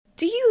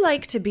Do you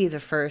like to be the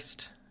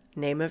first?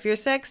 Name of your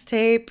sex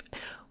tape.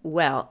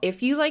 Well,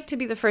 if you like to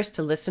be the first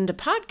to listen to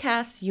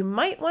podcasts, you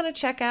might want to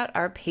check out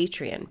our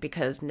Patreon,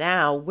 because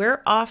now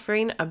we're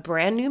offering a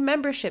brand new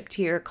membership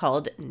tier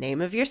called Name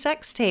of Your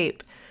Sex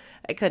Tape.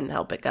 I couldn't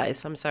help it,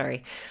 guys. I'm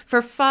sorry. For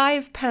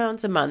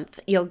 £5 a month,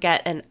 you'll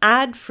get an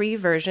ad-free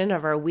version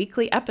of our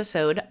weekly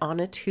episode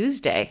on a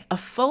Tuesday, a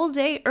full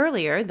day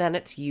earlier than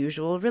its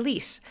usual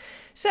release.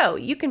 So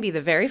you can be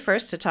the very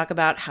first to talk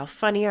about how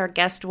funny our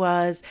guest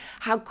was,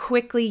 how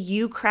quickly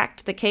you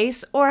cracked the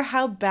case, or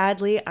how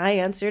badly I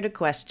answered a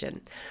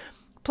question.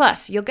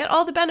 Plus, you'll get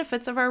all the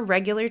benefits of our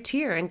regular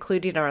tier,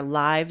 including our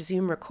live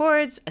Zoom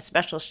records, a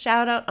special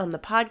shout out on the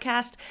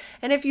podcast,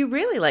 and if you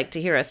really like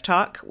to hear us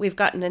talk, we've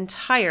got an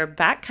entire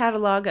back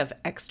catalog of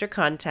extra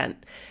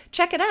content.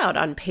 Check it out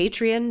on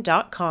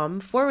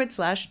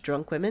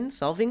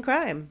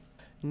patreon.com/drunkwomensolvingcrime.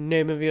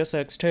 Name of your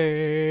sex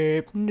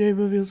tape. Name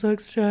of your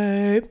sex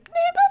tape. Name of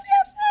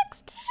your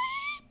sex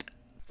tape.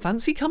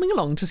 Fancy coming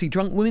along to see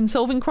Drunk Women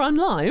Solving Crime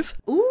live?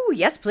 Ooh,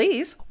 yes,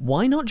 please.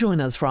 Why not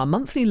join us for our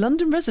monthly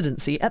London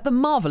residency at the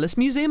Marvellous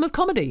Museum of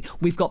Comedy?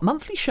 We've got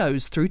monthly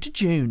shows through to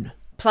June.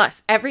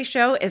 Plus, every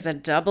show is a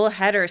double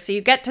header, so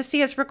you get to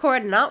see us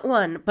record not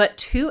one, but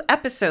 2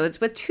 episodes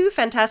with 2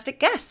 fantastic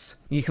guests.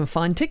 You can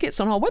find tickets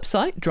on our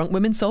website,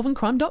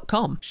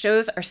 drunkwomensolvingcrime.com.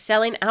 Shows are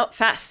selling out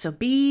fast, so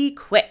be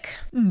quick.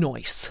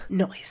 Nice.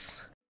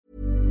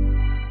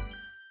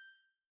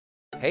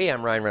 Hey,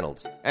 I'm Ryan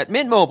Reynolds. At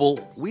Mint Mobile,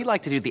 we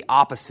like to do the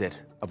opposite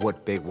of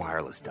what Big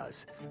Wireless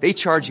does. They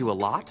charge you a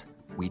lot,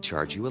 we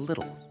charge you a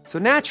little. So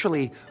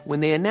naturally, when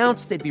they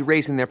announced they'd be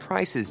raising their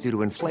prices due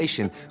to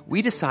inflation,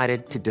 we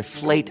decided to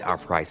deflate our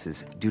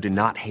prices due to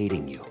not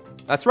hating you.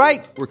 That's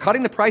right. We're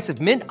cutting the price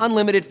of Mint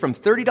Unlimited from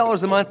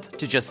 $30 a month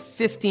to just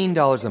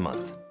 $15 a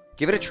month.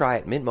 Give it a try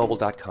at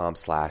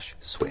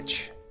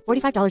mintmobile.com/switch.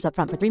 $45 up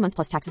front for 3 months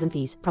plus taxes and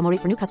fees. Promo rate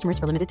for new customers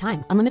for limited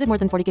time. Unlimited more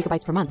than 40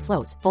 gigabytes per month.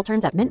 Slows full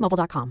terms at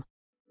mintmobile.com.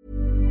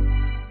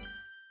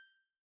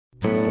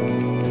 Drunk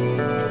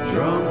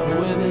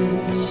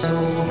women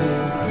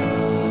solving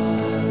crime.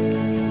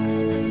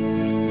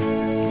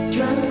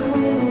 Drunk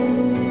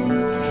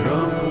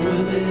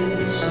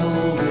women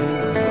solving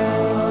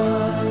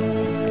crime.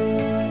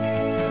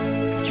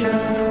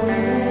 Drunk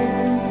women.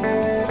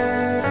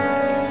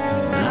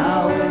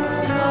 Now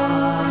it's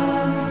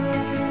time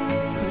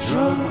for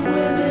Drunk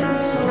Women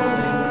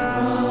Solving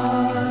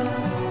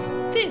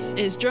Crime. This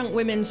is Drunk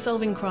Women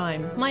Solving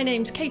Crime. My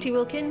name's Katie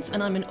Wilkins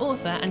and I'm an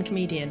author and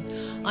comedian.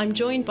 I'm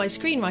joined by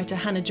screenwriter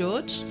Hannah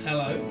George.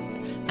 Hello.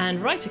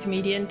 And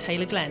writer-comedian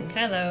Taylor Glenn.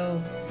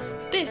 Hello.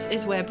 This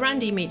is where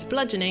brandy meets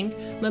bludgeoning,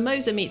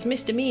 mimosa meets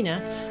misdemeanor,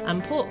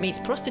 and port meets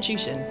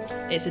prostitution.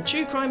 It's a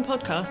true crime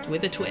podcast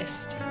with a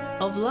twist.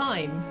 Of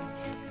lime.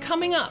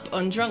 Coming up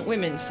on Drunk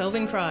Women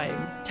Solving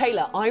Crime.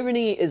 Taylor,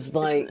 irony is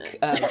like...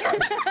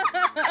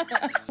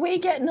 We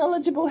get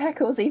knowledgeable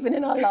heckles even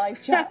in our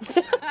live chats.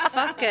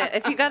 Fuck it.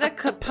 If you gotta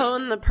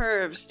Capone the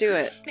pervs, do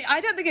it. I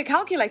don't think a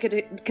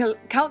calculator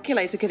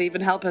could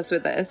even help us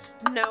with this.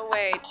 No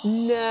way.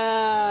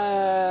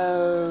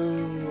 No.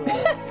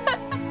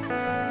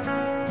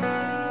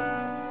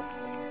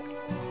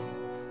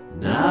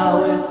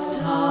 Now it's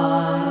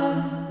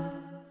time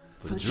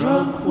for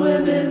Drunk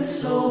Women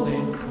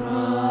Solving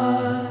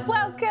Crime.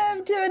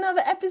 Welcome to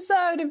another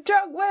episode of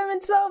Drunk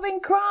Women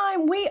Solving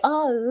Crime. We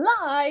are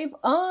live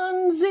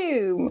on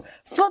Zoom.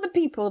 For the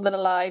people that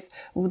are live,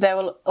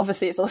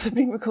 obviously it's also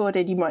being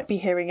recorded. You might be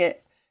hearing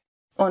it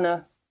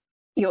on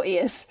your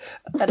ears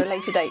at a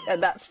later date,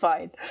 and that's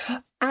fine.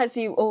 As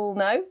you all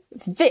know,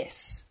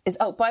 this is...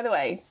 Oh, by the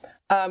way,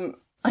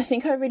 I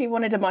think I really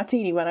wanted a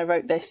martini when I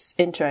wrote this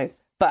intro,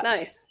 but...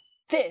 Nice.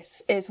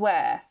 This is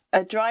where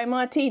a dry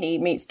martini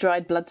meets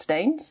dried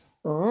bloodstains.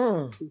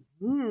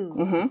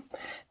 Mm-hmm.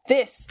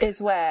 This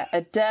is where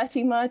a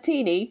dirty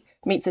martini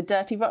meets a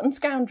dirty rotten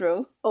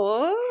scoundrel.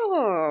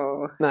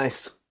 Oh.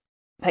 Nice.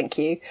 Thank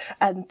you.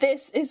 And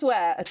this is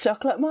where a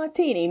chocolate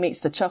martini meets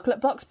the chocolate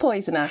box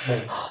poisoner.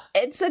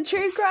 It's a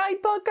true crime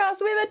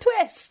podcast with a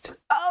twist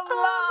of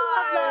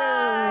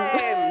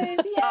lime.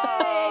 Yay!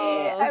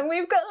 Oh. And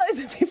we've got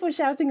loads of people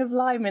shouting of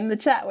lime in the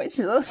chat, which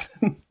is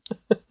awesome.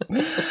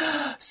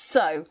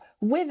 So,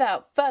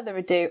 without further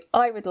ado,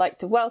 I would like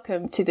to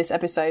welcome to this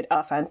episode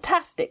our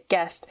fantastic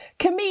guest,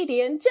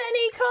 comedian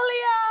Jenny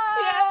Collier!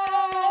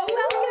 Yay!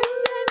 Welcome,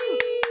 Jenny!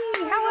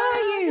 How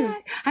are you?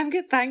 I'm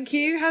good, thank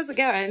you. How's it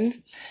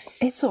going?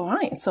 It's all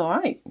right, it's all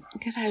right.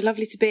 Good,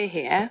 lovely to be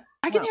here.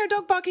 I can hear a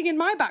dog barking in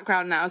my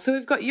background now, so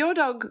we've got your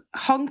dog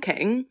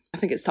honking. I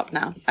think it's stopped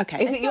now.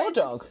 Okay. Is it your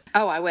dog?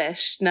 Oh, I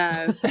wish.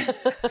 No.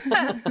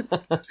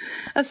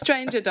 A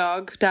stranger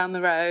dog down the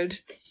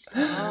road.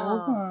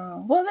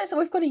 Oh. Well,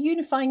 we've got a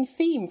unifying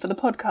theme for the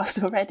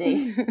podcast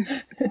already.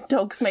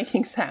 Dogs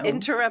making sounds.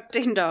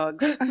 Interrupting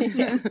dogs.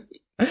 Yeah.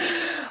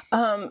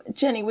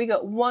 Jenny, we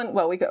got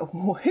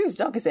whose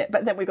dog is it?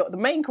 But then we got the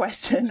main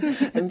question,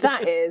 and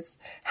that is,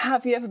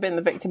 have you ever been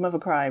the victim of a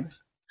crime?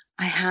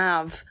 I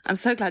have. I'm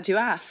so glad you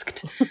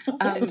asked.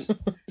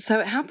 So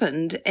it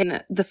happened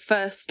in the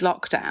first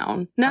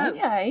lockdown. No,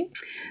 Okay.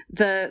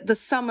 the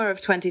summer of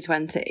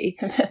 2020.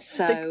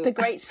 So The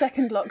great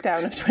second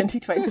lockdown of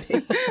 2020.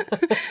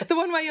 the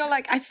one where you're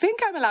like, I think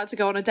I'm allowed to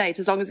go on a date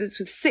as long as it's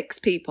with 6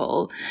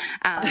 people,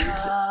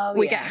 and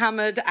we get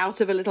hammered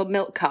out of a little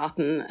milk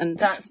carton, and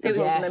That's the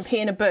rules. And then pee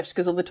in a bush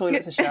because all the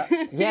toilets are shut.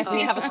 Yes, and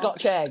you have a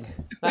Scotch egg.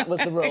 That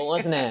was the rule,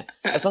 wasn't it?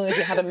 As long as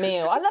you had a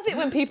meal. I love it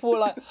when people were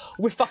like,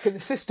 we're fucking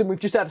the system, we've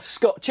just had a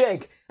Scotch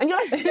egg. And you're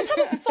like, just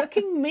have a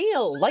fucking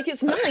meal. Like,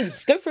 it's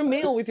nice. Go for a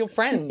meal with your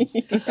friends.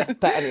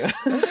 But anyway.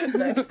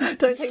 No,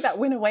 don't take that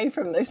win away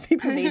from those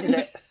people needed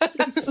it.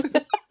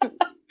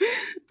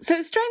 So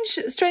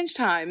strange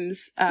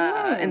times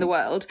in the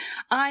world.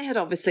 I had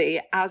obviously,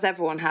 as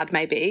everyone had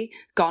maybe,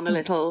 gone a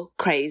little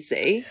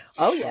crazy.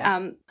 Oh,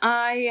 yeah.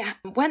 I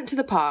went to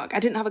the park. I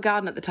didn't have a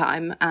garden at the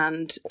time,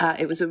 and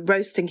it was a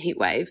roasting heat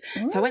wave.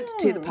 So I went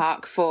to the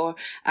park for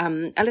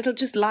a little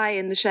just lie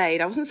in the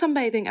shade. I wasn't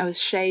sunbathing, I was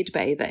shade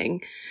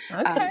bathing.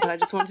 Okay. But I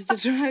just wanted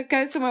to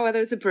go somewhere where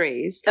there was a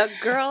breeze. A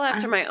girl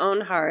after my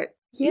own heart.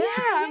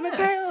 I'm a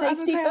pale,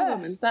 Safety I'm a pale first.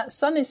 woman. That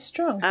sun is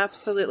strong.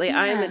 Absolutely.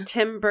 I am a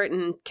Tim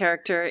Burton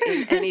character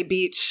in any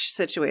beach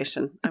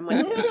situation. I'm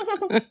with you.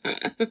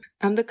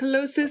 I'm the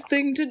closest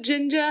thing to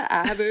ginger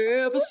I have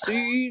ever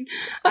seen.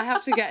 I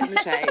have to get in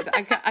the shade.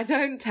 I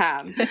don't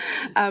tan.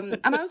 And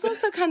I was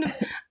also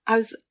I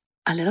was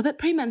a little bit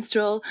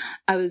premenstrual.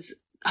 I was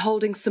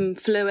holding some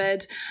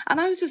fluid,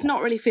 and I was just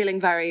not really feeling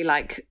very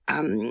I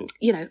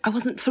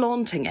wasn't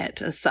flaunting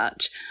it as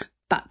such.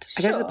 But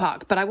I go to the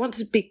park, but I want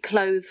to be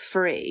clothes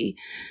free.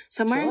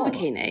 So I'm wearing a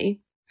bikini.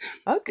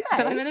 Okay.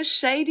 But I'm in a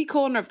shady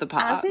corner of the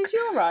park. As is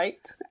your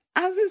right.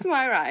 As is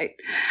my right.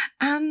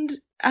 And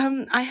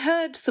I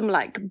heard some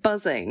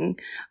buzzing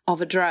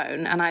of a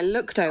drone, and I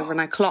looked over and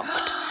I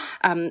clocked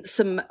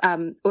some,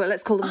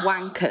 let's call them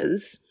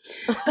wankers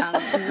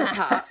in the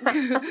park,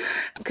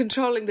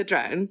 controlling the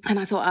drone. And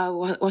I thought,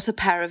 oh, what a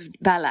pair of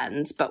bell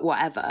ends, but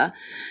whatever.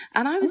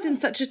 And I was in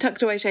such a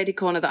tucked away shady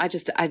corner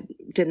that I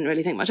didn't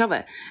really think much of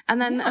it.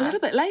 And then a little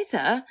bit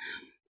later,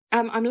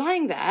 I'm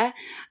lying there,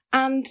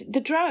 and the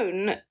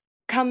drone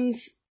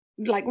comes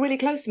really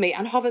close to me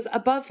and hovers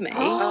above me.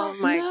 Oh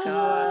my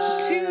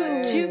gosh.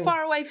 Too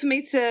far away for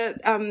me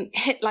to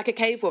hit like a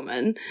cave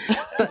woman,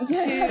 but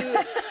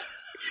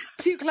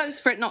too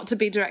close for it not to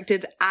be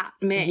directed at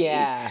me.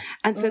 Yeah.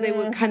 And so they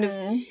were kind of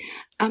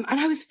and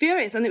I was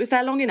furious, and it was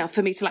there long enough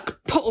for me to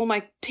put all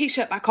my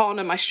t-shirt back on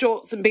and my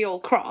shorts and be all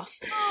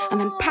cross, and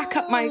then pack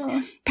up my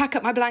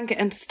blanket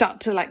and start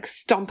to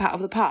stomp out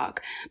of the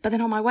park. But then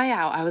on my way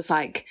out I was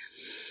like,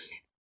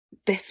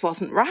 this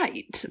wasn't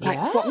right.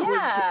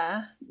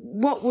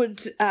 What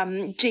would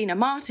Gina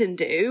Martin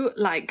do?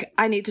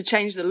 I need to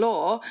change the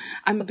law.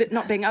 I'm a bit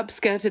not being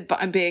upskirted, but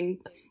I'm being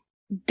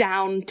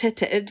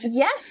down-titted.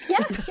 Yes.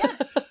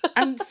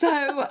 And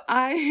so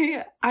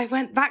I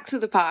went back to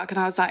the park, and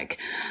I was like,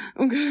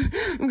 I'm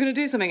gonna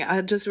do something.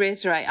 I'd just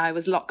reiterate, I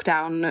was locked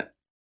down.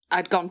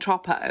 I'd gone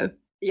tropo.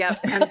 Yep.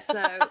 And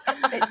so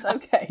It's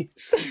okay.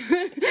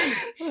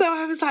 So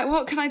I was like,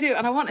 what can I do?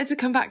 And I wanted to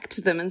come back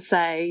to them and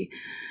say,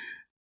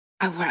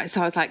 oh, right.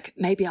 So I was like,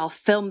 maybe I'll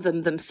film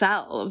them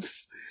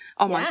themselves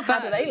on my phone. How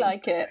do they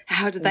like it?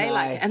 How do they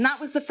like it? And that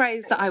was the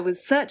phrase that I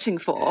was searching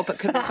for but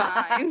couldn't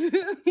find.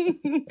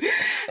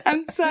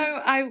 And so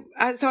I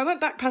went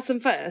back past them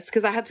first,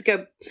 because I had to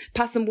go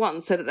past them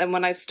once, so that then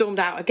when I stormed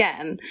out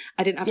again,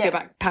 I didn't have to go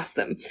back past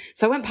them.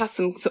 So I went past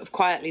them sort of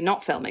quietly,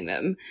 not filming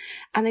them,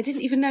 and they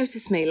didn't even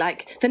notice me.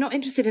 They're not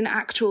interested in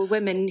actual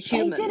women,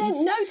 humans. They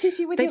didn't notice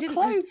you with your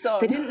clothes on.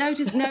 They didn't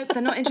notice. No,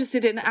 they're not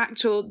interested in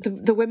actual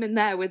the women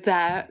there with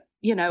their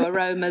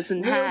aromas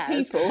and real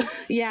hairs. people.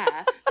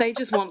 Yeah, they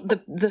just want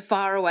the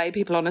far away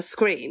people on a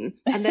screen,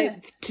 and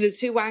the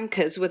 2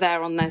 wankers were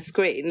there on their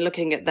screen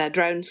looking at their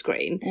drone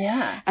screen.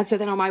 Yeah. And so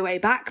then on my way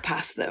back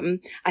past them,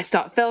 I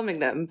start filming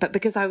them, but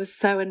because I was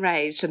so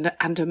enraged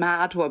and a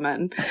mad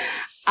woman,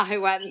 I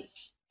went, "Are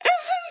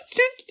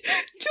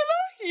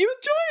you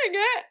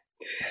enjoying it?"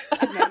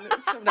 And then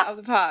stormed out of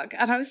the park,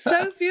 and I was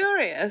so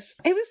furious.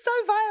 It was so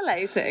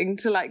violating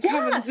to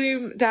come and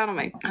zoom down on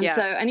me. And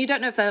and you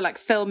don't know if they're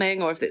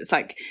filming, or if it's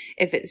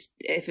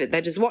if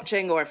they're just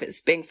watching, or if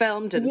it's being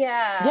filmed, and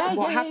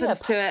what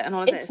happens to it, and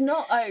all of this. It's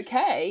not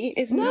okay.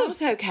 It's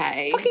not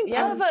okay. Fucking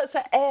perverts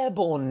are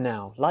airborne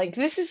now.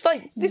 This is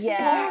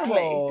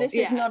exactly. This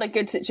is not a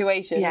good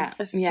situation. Yeah,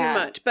 It's too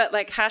much. But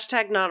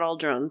hashtag not all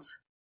drones.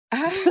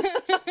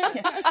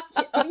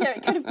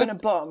 It could have been a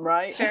bomb,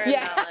 right? Fair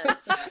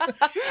balance.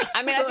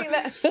 I mean, I think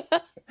that...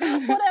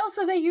 What else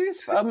are they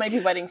used for? Oh, maybe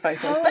wedding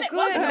photos. But it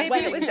wasn't a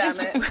wedding, damn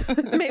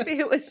it. Maybe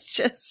it was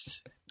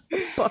just...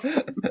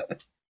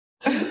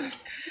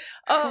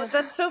 Oh,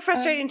 that's so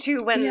frustrating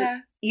too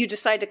when you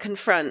decide to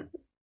confront.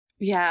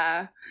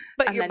 Yeah.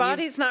 But And your then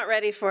body's not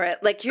ready for it.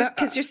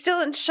 Because you're still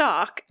in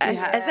shock,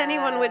 as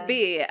anyone would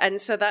be.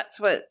 And so that's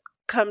what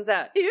comes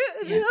out.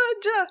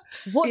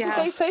 What did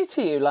they say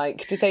to you?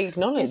 Like, did they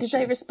acknowledge? Did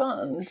they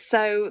respond?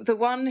 So the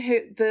one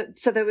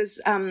so there was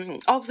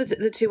of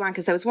the two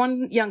wankers, there was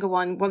one younger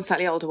one, one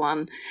slightly older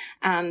one,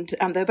 and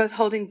they were both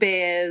holding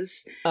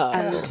beers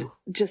and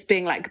just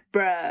being like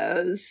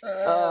bros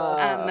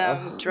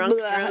and Drunk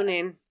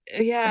droning.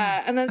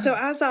 Yeah, and then so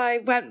as I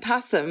went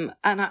past them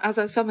and as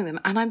I was filming them,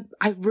 and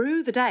I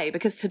rue the day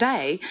because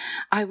today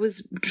I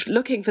was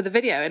looking for the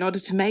video in order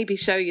to maybe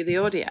show you the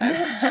audio,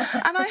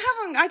 and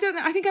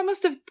I think I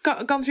must have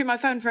gone through my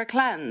phone for a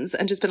cleanse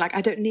and just been like, I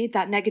don't need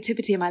that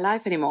negativity in my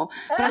life anymore.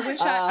 But I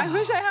wish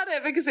I had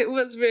it because it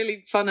was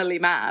really funnily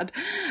mad.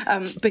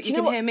 But you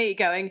can hear me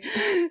going,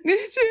 do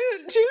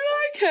you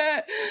like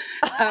it?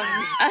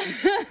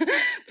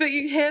 But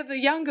you hear the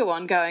younger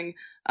one going,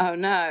 oh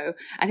no.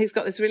 And he's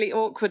got this really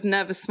awkward,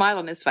 nervous smile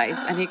on his face.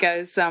 And he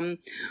goes,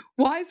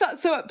 why is that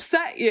so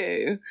upset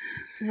you?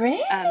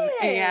 Really?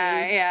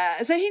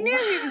 Yeah. So he knew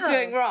he was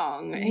doing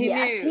wrong.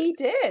 Yes, he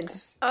did.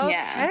 Okay.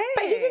 Yeah.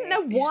 But he didn't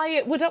know why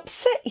it would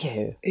upset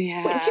you.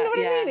 Yeah. But do you know what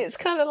I mean? It's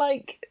kind of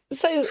like,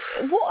 so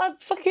what a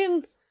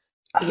fucking...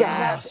 Yeah,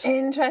 that's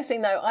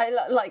interesting though.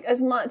 I like,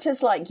 as much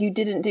as like you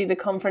didn't do the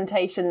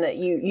confrontation that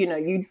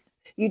you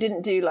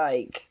didn't do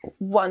like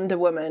Wonder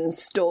Woman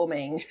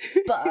storming,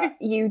 but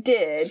you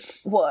did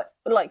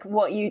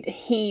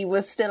he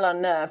was still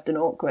unnerved and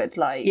awkward.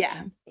 Like,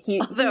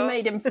 you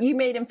made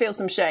him feel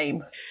some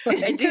shame.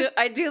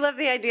 I do love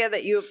the idea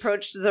that you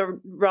approached the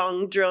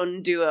wrong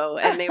drone duo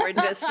and they were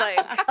just like,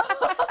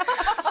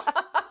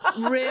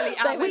 really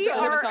we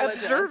are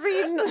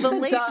observing the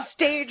late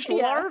stage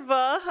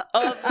larva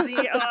of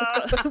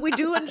the we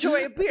do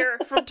enjoy a beer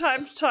from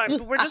time to time,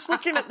 but we're just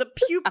looking at the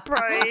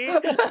pupae.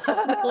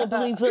 I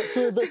believe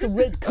that's a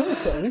red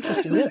coat.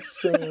 Interesting.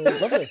 Yes,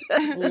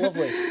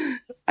 lovely.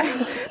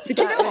 But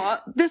you know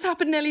what? This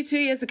happened nearly 2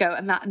 years ago,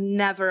 and that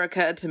never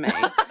occurred to me.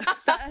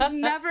 That has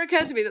never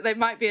occurred to me that they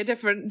might be a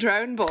different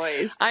drone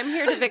boys. I'm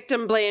here to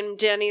victim blame,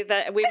 Jenny.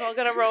 That we've all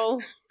got a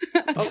role.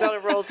 All got a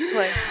role to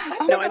play.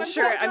 I'm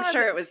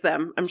sure it was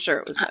them. I'm sure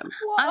it was them.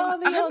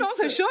 I'm not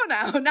so sure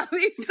now. Now that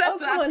you said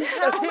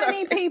that. How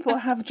many people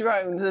have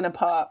drones in a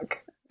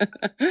park?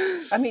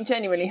 I mean,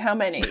 genuinely, how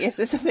many? Is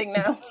this a thing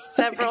now?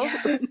 Several.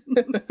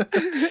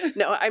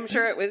 No, I'm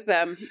sure it was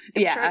them.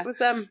 I'm sure it was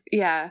them.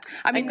 Yeah.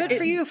 I mean, good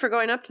for you for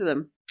going up to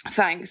them.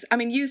 Thanks. I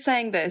mean, you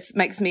saying this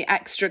makes me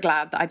extra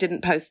glad that I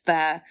didn't post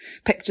their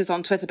pictures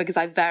on Twitter, because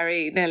I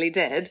very nearly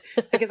did.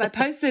 Because I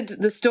posted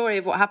the story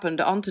of what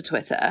happened onto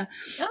Twitter,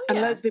 and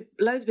loads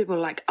of people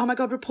were like, "Oh my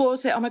god,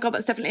 report it! Oh my god,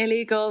 that's definitely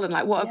illegal!" And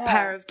like, what a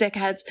pair of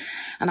dickheads.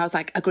 And I was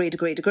like, agreed.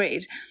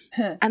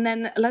 And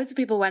then loads of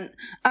people went,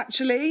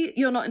 "Actually,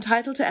 you're not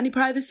entitled to any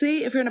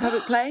privacy if you're in a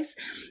public place."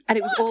 And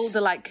it was all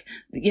the like,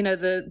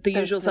 the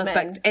usual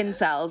suspect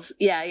incels.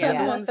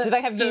 Yeah. The ones. Do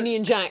they have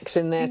Union Jacks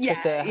in their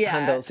Twitter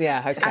handles?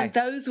 Yeah. Okay. And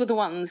those were the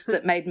ones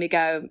that made me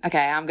go,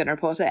 okay, I'm going to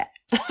report it.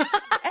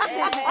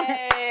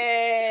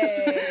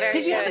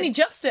 Did you have any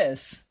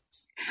justice?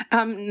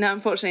 No,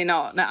 unfortunately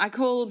not. No, I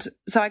called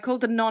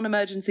the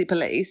non-emergency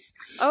police.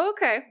 Oh,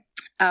 okay.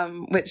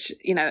 Which,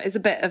 is a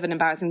bit of an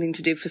embarrassing thing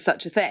to do for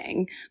such a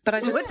thing. But I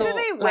just What thought, do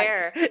they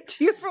wear?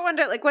 Do you ever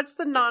wonder, what's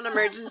the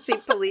non-emergency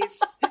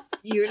police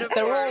uniform?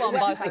 They're all on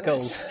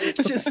bicycles.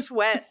 Just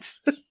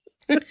sweats.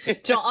 Do you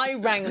know, I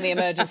rang the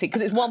emergency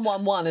because it's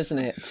 111, isn't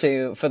it?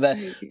 For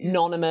the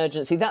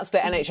non-emergency. That's the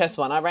NHS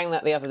one. I rang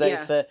that the other day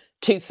for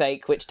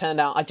toothache, which turned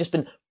out I'd just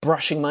been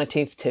brushing my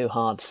teeth too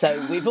hard.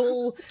 So we've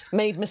all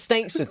made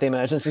mistakes with the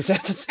emergency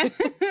service.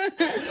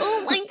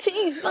 Oh, my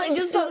teeth!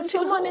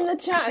 Someone in the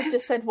chat has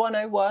just said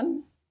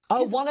 101.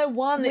 Oh,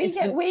 101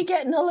 we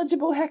get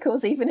knowledgeable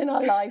heckles even in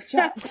our live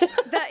chats.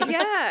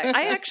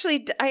 I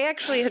actually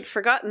had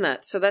forgotten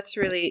that, so that's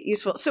really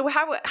useful. So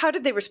how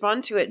did they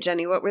respond to it,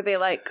 Jenny? What were they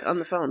like on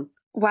the phone?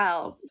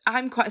 Well,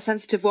 I'm quite a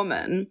sensitive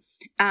woman,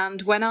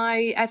 and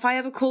if I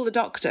ever call the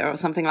doctor or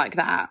something like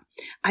that,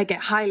 I get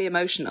highly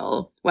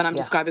emotional when I'm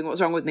describing what's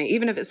wrong with me,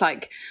 even if it's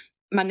like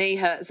my knee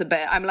hurts a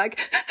bit. I'm like,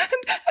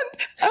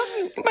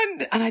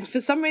 and I, for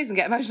some reason,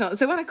 get emotional.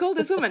 So when I called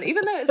this woman,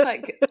 even though it's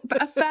like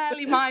a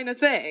fairly minor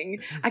thing,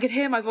 I could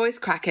hear my voice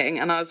cracking,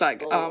 and I was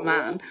like, oh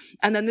man.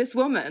 And then this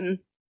woman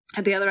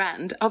at the other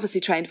end,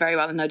 obviously trained very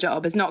well in her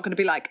job, is not going to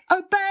be like,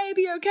 oh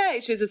baby, okay.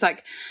 She's just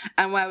like,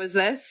 and where was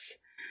this?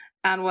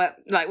 And what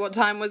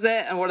time was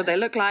it? And what did they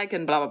look like?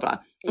 And blah, blah, blah.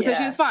 And so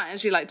she was fine. And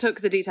she took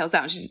the details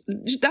down.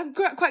 I'm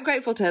quite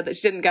grateful to her that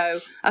she didn't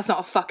go, that's not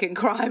a fucking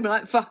crime,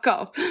 fuck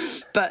off.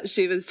 But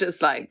she was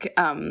just like,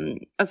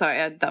 sorry,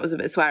 that was a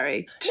bit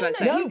sweary.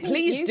 No,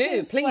 please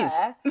do. Please.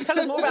 Tell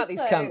us more about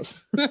these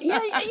cunts. Not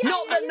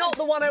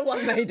the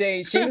 101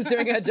 lady. She was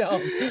doing her job.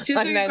 She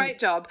was doing a great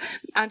job.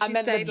 And she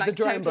stayed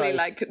totally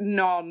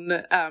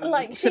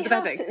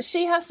non-sympathetic.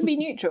 She has to be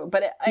neutral,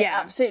 but it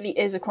absolutely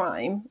is a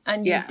crime.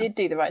 And you did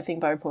do the right thing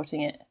by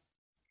reporting it.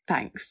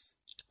 Thanks.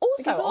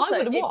 Also, I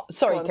would have what?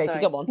 Sorry, Katie,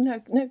 go on. No,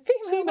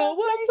 female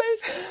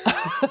workplace.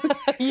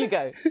 You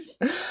go.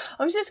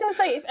 I was just going to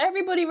say, if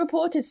everybody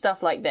reported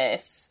stuff like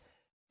this,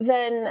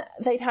 then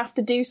they'd have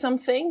to do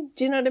something.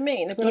 Do you know what I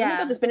mean? They'd be like, oh my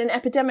God, there's been an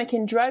epidemic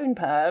in drone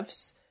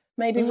pervs.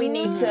 Maybe we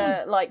need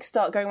to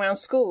start going around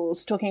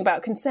schools talking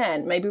about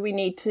consent. Maybe we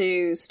need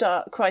to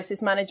start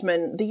crisis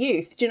management the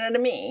youth. Do you know what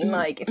I mean?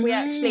 Like if we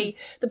actually,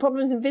 the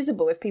problem's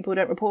invisible if people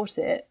don't report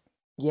it.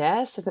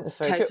 Yes, I think that's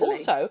very true.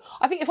 Also,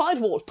 I think if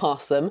I'd walked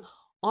past them,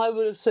 I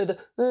would have said,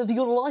 have you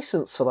got a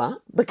licence for that?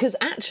 Because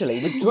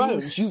actually, with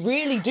drones, you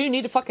really do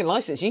need a fucking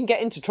licence. You can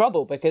get into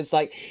trouble because,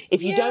 like,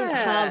 if you don't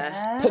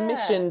have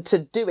permission to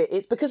do it,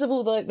 it's because of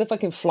all the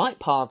fucking flight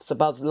paths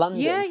above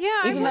London.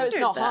 Even though it's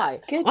not high.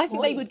 I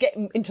think they would get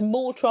into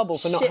more trouble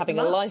for not having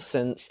a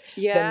licence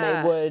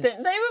than they would. They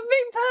were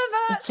being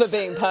perverts. For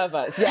being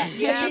perverts, yeah.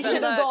 So you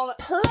should have gone,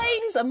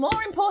 planes are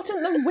more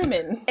important than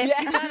women.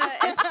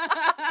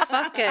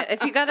 Fuck it.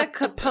 If you gotta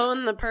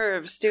Capone the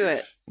pervs, do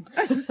it.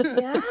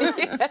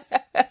 Yes.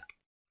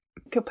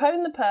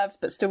 Capone the pervs,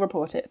 but still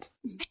report it.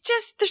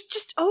 There's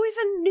just always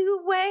a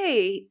new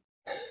way.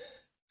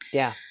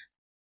 Yeah.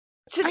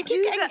 To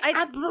do that.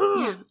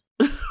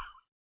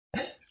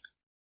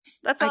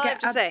 That's all I have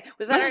to say.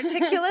 Was that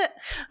articulate?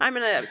 I'm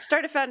going to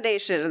start a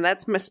foundation, and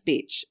that's my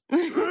speech.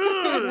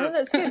 No,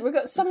 that's good. We've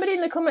got somebody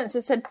in the comments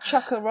that said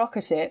chuck a rock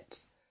at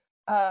it.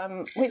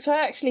 Which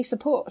I actually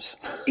support.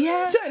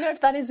 Yeah. I don't know if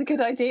that is a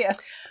good idea.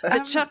 The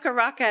Chuck a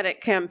Rock at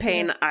It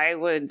campaign, I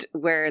would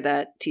wear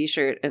that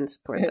t-shirt and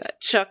support that.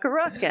 Chuck a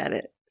rock at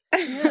it.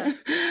 Yeah.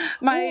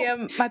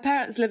 My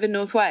parents live in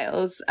North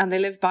Wales and they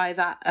live by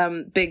that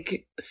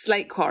big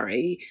slate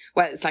quarry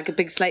where it's like a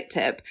big slate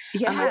tip.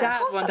 And my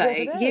dad one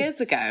day, years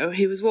ago,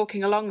 he was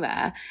walking along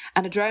there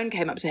and a drone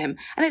came up to him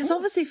and it's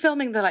obviously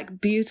filming the like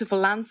beautiful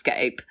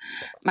landscape.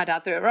 My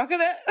dad threw a rock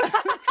at it.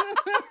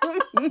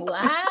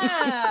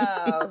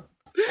 Wow.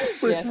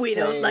 We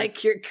don't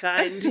like your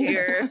kind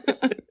here.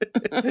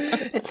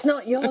 It's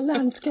not your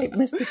landscape,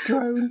 Mr.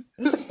 Drone.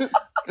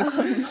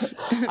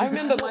 I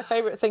remember my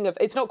favourite thing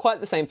it's not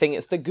quite the same thing,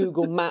 it's the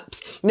Google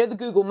Maps. You know the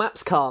Google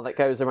Maps car that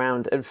goes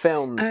around and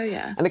films? Oh,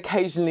 yeah. And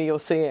occasionally you'll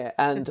see it.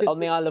 And on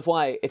the Isle of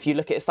Wight, if you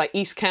look at it's like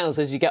East Cowes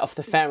as you get off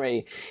the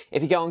ferry.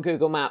 If you go on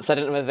Google Maps, I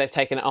don't know whether they've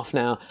taken it off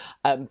now,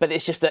 but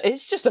it's just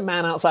a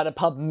man outside a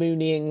pub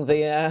mooneying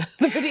the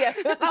video.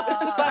 I was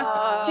just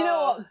like, do you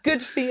know what?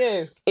 Good for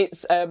you.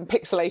 It's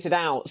pixelated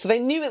out. So they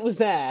knew it was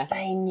there.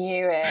 They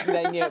knew it,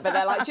 but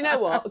they're like, do you know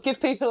what? Give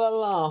people a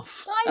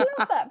laugh. I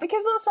love that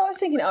because also I was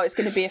thinking, it's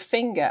going to be a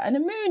finger, and a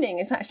mooning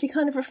is actually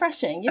kind of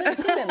refreshing. You don't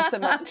see them so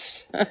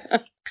much. Bring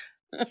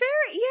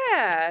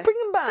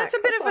them back. That's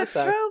a bit of a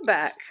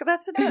throwback.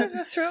 That's a bit of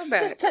a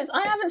throwback. Just because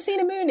I haven't seen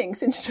a mooning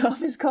since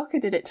Jarvis Cocker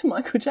did it to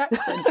Michael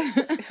Jackson. Do you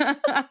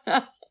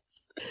know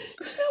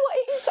what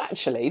it is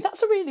actually?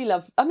 That's a really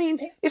I mean,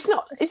 it's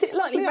not. Is it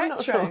slightly retro? I'm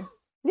not sure.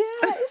 Yeah,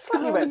 it's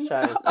slightly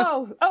retro.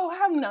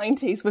 How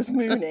 90s was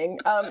mooning.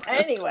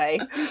 Anyway,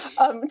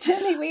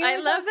 Jenny, I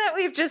love that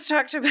we've just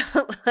talked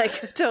about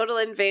like a total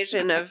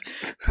invasion of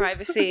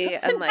privacy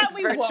and like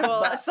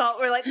virtual assault.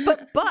 We're like,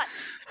 but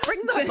butts, bring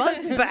the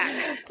butts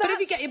back. But if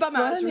you get your bum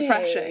out, it's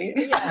refreshing.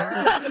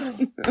 Yeah.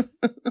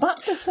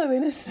 Butts are so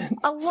innocent.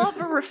 I love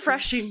a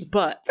refreshing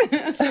butt.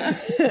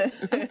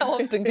 How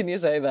often can you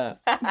say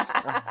that?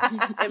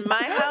 In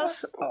my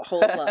house, a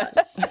whole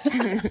lot.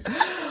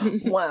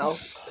 Wow.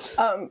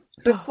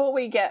 Before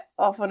we get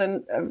off on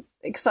an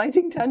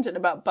exciting tangent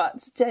about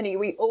butts, Jenny,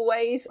 we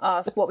always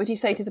ask, what would you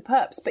say to the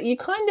perps? But you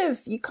kind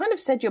of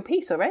said your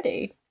piece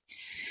already.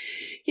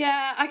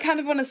 Yeah, I kind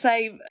of want to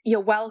say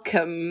you're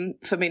welcome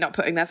for me not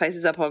putting their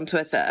faces up on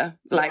Twitter.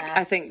 Like, yes.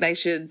 I think they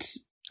should,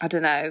 I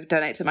don't know,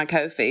 donate to my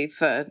Ko-fi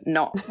for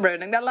not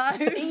ruining their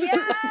lives.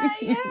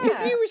 Yeah.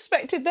 Because you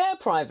respected their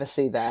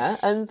privacy there,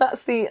 and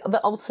that's the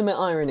ultimate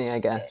irony, I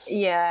guess.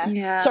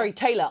 Yeah. Sorry,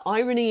 Taylor,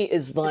 irony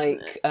is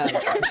like...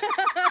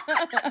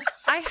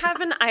 I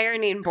have an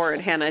ironing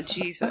board, Hannah.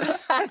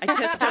 Jesus. I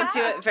just don't do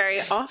it very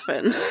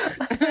often.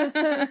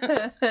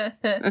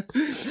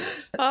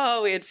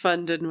 Oh, we had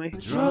fun, didn't we?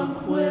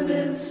 Drunk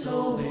women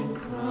solving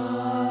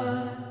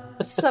crime.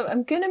 So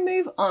I'm going to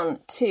move on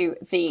to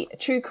the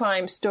true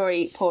crime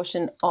story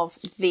portion of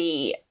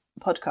the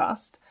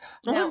podcast.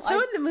 Now, I'm so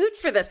in the mood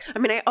for this. I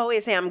mean, I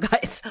always am,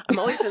 guys. I'm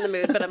always in the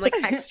mood, but I'm like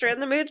extra in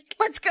the mood.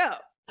 Let's go.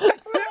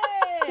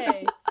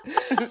 Hooray!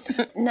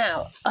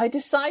 Now, I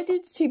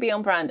decided to be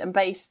on brand and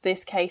base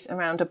this case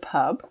around a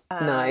pub.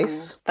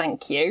 Nice.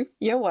 Thank you.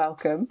 You're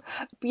welcome.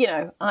 You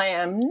know, I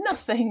am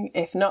nothing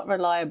if not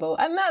reliable.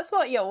 And that's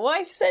what your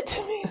wife said to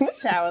me in the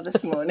shower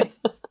this morning.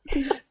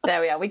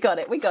 There we are. We got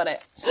it.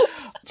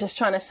 Just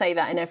trying to say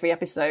that in every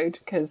episode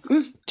because...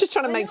 Just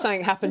trying to make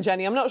something happen,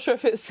 Jenny. I'm not sure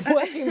if it's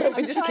working, but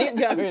we just keep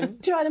going.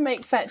 Trying to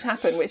make fetch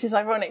happen, which is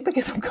ironic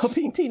because I'm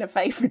copying Tina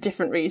Fey for a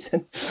different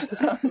reason.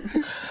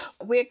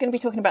 We're going to be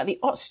talking about the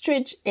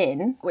Ostrich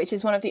Inn, which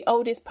is one of the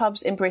oldest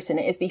pubs in Britain.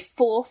 It is the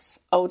 4th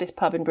oldest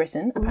pub in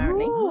Britain,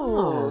 apparently.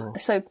 Ooh.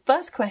 So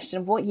first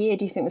question, what year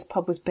do you think this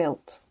pub was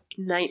built?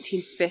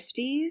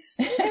 1950s.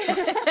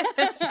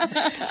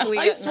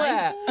 I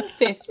swear.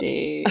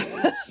 50.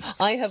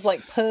 I have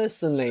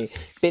personally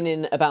been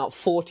in about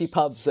 40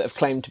 pubs that have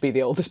claimed to be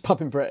the oldest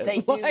pub in Britain. They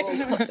do.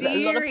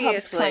 A lot of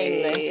pubs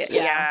claim this.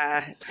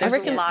 Yeah. There's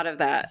a lot of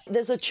that.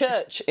 There's a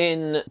church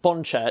in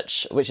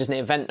Bonchurch, which is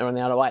near Ventnor on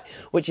the Isle of Wight,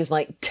 which is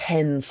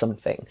 10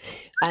 something.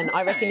 And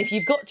I reckon if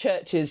you've got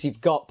churches,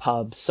 you've got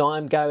pubs. So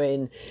I'm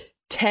going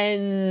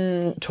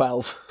 10,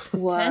 12.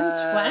 10,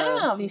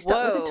 12. You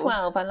stuck with a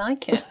 12. I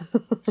like it.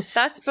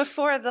 That's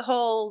before the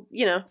whole,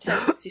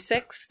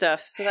 1066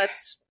 stuff. So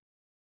that's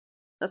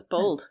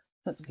bold.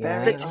 That's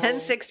very The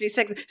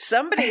 1066.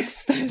 Somebody's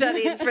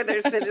studying for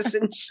their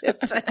citizenship.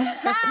 The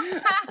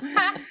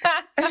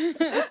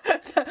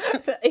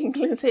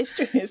England's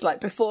history is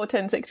before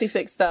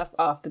 1066 stuff,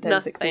 after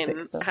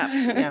 1066 stuff.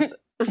 Yeah.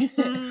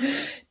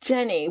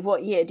 Jenny,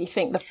 what year do you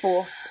think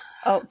the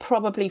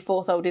probably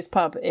fourth oldest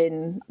pub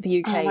in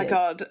the UK? Oh my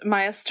God,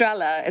 my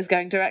Estrella is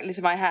going directly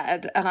to my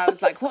head. And I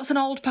was like, what's an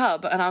old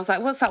pub? And I was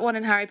like, what's that one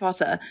in Harry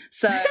Potter?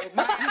 So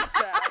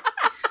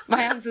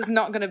my answer's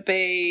not going to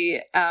be,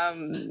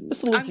 I'm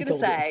going to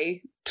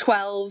say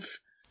 12.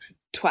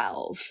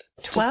 12?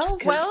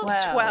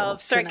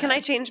 12. Sorry, can I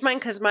change mine?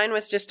 Because mine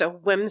was just a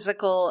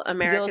whimsical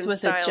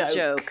American-style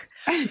joke.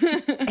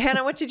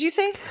 Hannah, what did you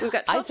say? We've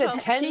got 12, I said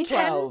 10,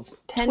 12.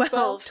 10,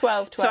 12,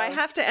 12. So I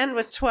have to end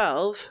with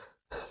 12.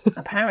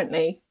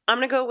 Apparently. I'm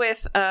going to go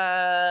with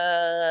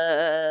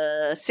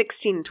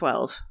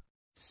 1612.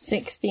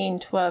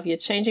 1612. You're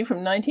changing from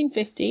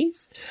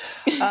 1950s.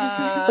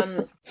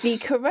 The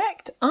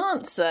correct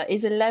answer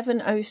is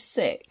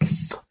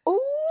 1106. Ooh.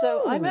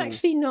 So I'm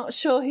actually not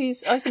sure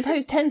who's... I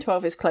suppose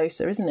 1012 is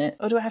closer, isn't it?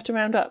 Or do I have to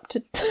round up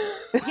to...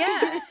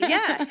 Yeah.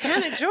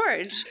 Hannah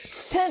George.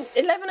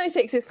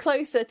 1106 is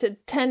closer to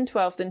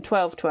 1012 than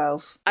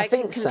 1212. I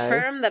can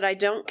confirm that I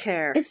don't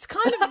care. It's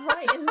kind of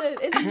right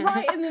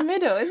in the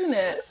middle, isn't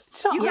it?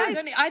 You guys,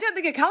 I don't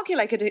think a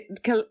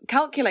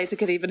calculator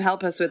could even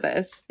help us with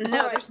this.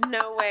 No, there's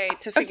no way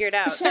to figure it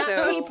out.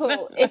 Chat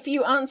people, if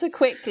you answer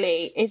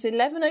quickly, is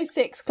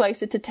 1106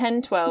 closer to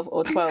 1012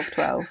 or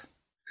 1212?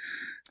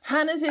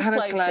 Hannah's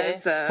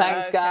closer.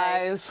 Thanks,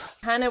 guys.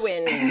 Hannah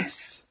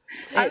wins.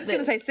 I was going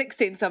to say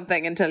 16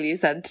 something until you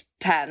said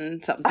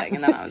 10 something,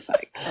 and then I was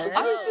like,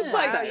 I was just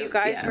wow, you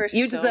guys were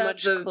you so deserve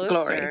much the closer.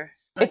 glory.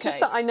 It's just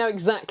that I know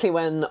exactly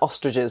when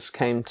ostriches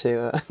came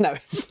to... no,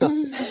 it's not.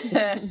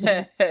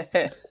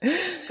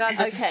 God,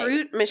 the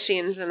fruit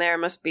machines in there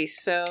must be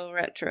so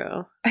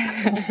retro.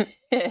 A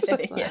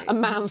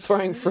man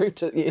throwing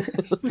fruit at you.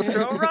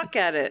 Throw a rock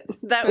at it.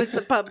 That was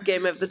the pub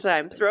game of the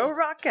time. Throw a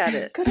rock at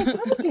it. God, it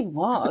probably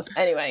was.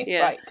 Anyway,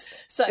 right.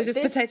 So it's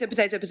just potato.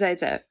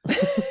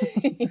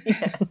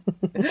 Yeah.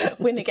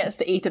 Winner gets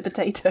to eat a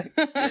potato.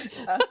 Now,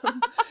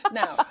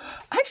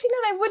 actually, no,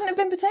 they wouldn't have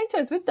been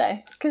potatoes, would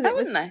they? Because it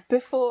was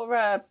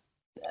before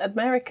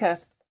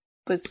America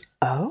was...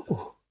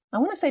 Oh. I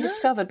want to say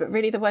discovered, but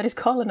really the word is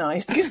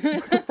colonised.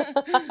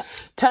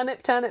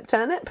 Turnip,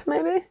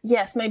 maybe?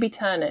 Yes, maybe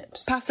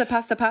turnips.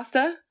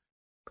 Pasta.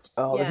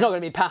 Oh, there's not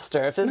going to be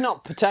pasta. If there's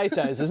not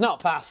potatoes, there's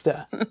not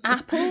pasta.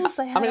 Apples?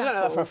 They had I don't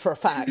know that for a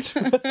fact.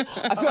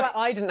 I feel like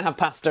I didn't have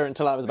pasta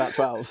until I was about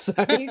 12. So.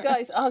 You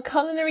guys, our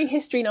culinary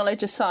history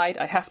knowledge aside,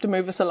 I have to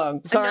move us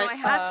along. Sorry. No,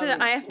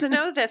 I have to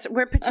know this.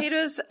 Were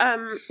potatoes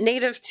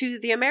native to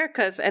the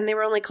Americas and they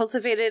were only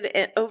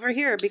cultivated over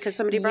here because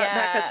somebody brought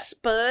back a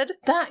spud?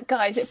 That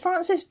guy, is it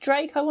Francis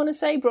Drake, I want to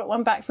say, brought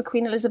one back for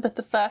Queen Elizabeth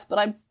I, but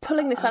I'm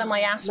pulling this out of my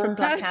ass from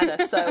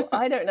Blackadder, so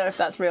I don't know if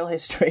that's real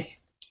history.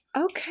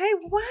 Okay,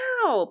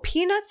 wow.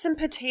 Peanuts and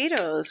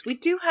potatoes. We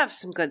do have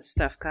some good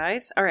stuff,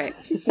 guys. All right.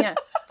 Yeah.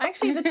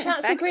 Actually, the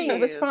chat's agreeing.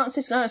 It was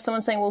Francis. No,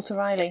 someone's saying Walter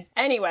Riley.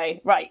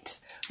 Anyway, right.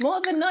 More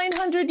than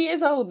 900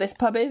 years old, this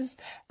pub is.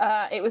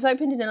 It was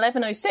opened in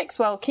 1106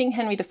 while King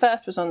Henry I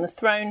was on the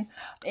throne.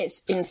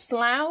 It's in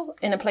Slough,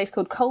 in a place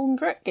called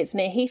Colnbrook. It's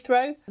near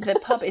Heathrow. The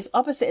pub is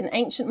opposite an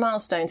ancient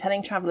milestone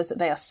telling travellers that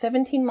they are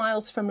 17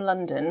 miles from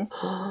London.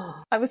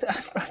 I've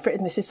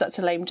written, this is such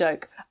a lame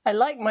joke. I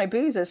like my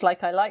boozers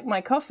like I like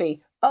my coffee.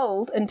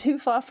 Old and too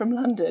far from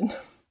London.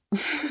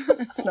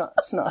 It's not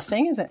a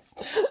thing, is it?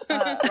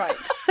 Right.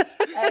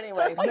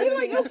 Anyway,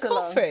 moving us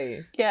along.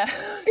 Coffee? Yeah.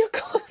 You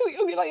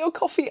like your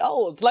coffee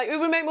old. Like, it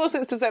would make more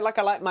sense to say, like,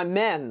 I like my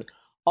men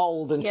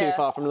old and too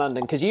far from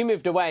London, because you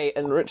moved away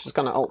and Rich was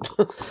kind of old.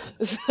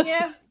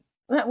 Yeah,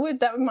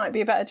 that might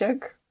be a better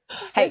joke.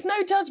 Hey. There's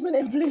no judgment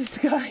in Blue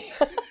Sky.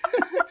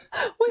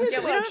 We don't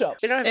have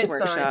the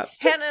workshop.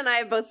 Hannah and I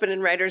have both been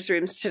in writers'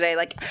 rooms today.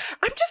 Like,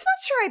 I'm just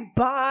not sure I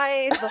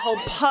buy the whole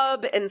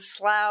pub and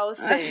Slough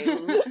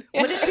thing. Would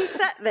it be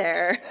set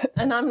there?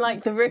 And I'm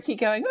like the rookie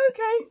going,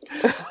 okay.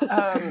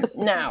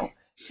 Now,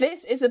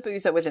 this is a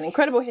boozer with an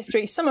incredible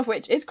history, some of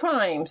which is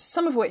crimes,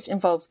 some of which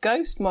involves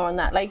ghosts. More on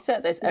that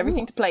later. There's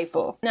everything to play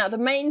for. Now, the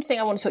main thing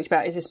I want to talk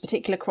about is this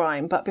particular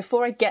crime. But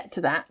before I get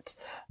to that,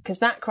 because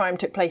that crime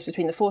took place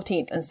between the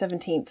 14th and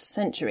 17th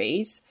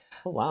centuries...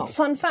 Oh, wow.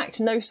 Fun fact,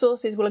 no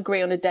sources will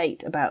agree on a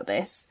date about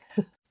this.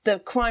 The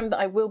crime that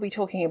I will be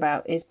talking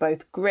about is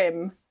both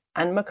grim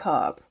and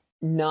macabre.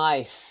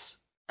 Nice.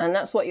 And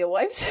that's what your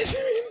wife said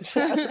to me in the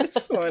shower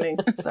this morning.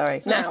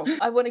 Sorry. Now,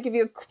 I want to give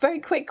you a very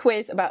quick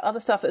quiz about other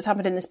stuff that's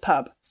happened in this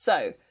pub.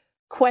 So,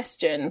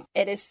 question.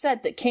 It is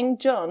said that King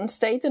John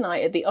stayed the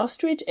night at the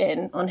Ostrich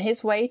Inn on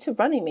his way to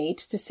Runnymede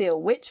to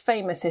seal which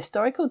famous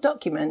historical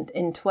document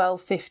in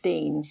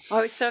 1215? Oh,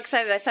 I was so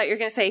excited. I thought you were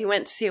going to say he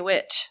went to see a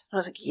witch. I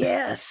was like,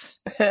 yes.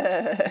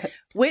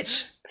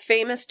 Which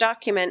famous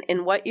document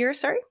in what year,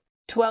 sorry?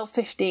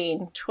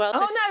 1215. 1215.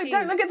 Oh no,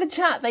 don't look at the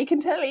chat. They can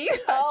tell you.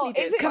 Oh,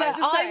 is it? Can I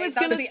just say,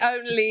 that's the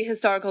only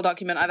historical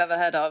document I've ever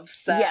heard of.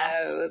 So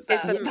Yes.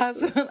 that's what I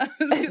was gonna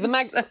say. The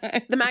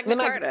Magna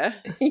Carta.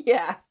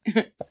 Yeah.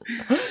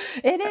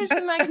 It is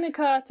the Magna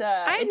Carta.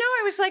 I know.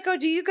 I was like, oh,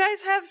 do you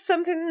guys have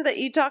something that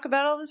you talk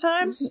about all the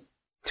time?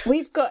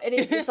 We've got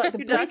it's like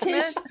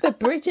the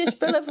British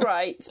Bill of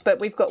Rights, but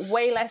we've got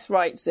way less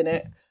rights in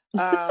it.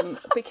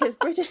 Because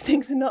British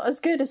things are not as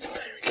good as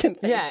American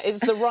things. Yeah, it's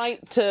the right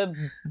to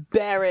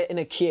bear it in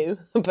a queue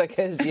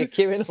because you're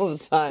queuing all the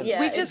time. Yeah,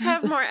 We just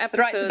have more episodes.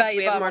 right to bear your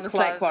we have bum more on a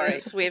slate quarry.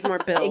 clauses. We have more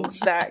bills.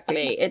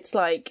 Exactly. It's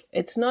like,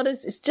 it's not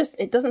as, it's just,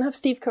 it doesn't have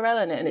Steve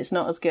Carell in it and it's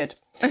not as good.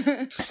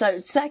 So,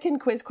 second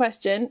quiz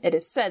question. It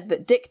is said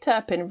that Dick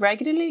Turpin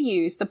regularly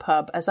used the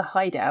pub as a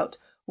hideout.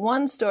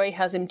 One story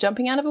has him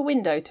jumping out of a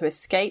window to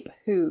escape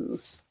who?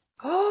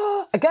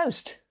 A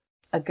ghost.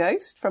 A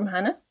ghost from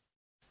Hannah?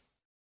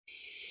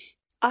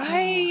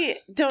 I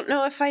don't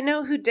know if I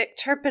know who Dick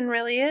Turpin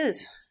really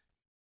is.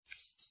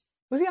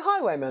 Was he a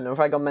highwayman or have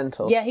I gone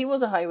mental? Yeah, he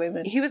was a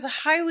highwayman. He was a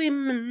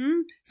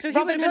highwayman, so he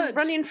Robin would have Hood.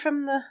 been running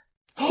from the...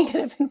 He could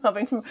have been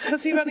robbing from...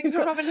 Was he running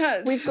from Robin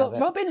Hood? We've got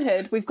Robin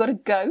Hood, we've got a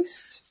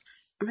ghost.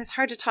 It's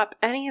hard to top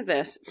any of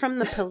this. From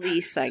the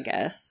police, I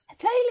guess.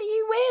 Taylor,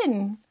 you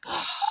win.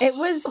 It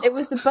was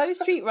the Bow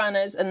Street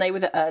Runners and they were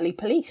the early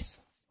police.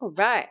 All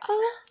right.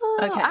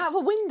 Okay. Out of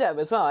a window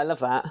as well. I love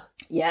that.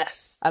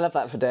 Yes. I love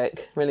that for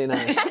Dick. Really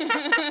nice.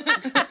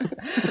 I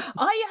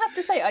have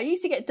to say, I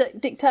used to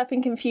get Dick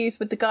Turpin confused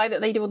with the guy that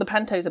they do all the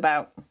pantos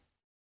about.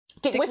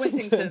 Dick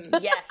Whittington.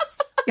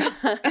 Yes.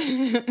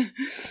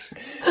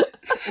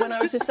 When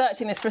I was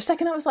researching this for a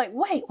second, I was like,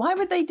 wait, why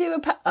would they do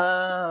a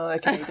oh,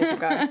 okay,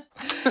 different guy.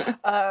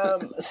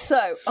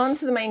 So, on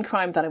to the main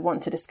crime that I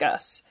want to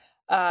discuss.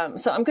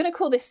 So I'm going to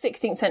call this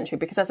 16th century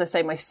because, as I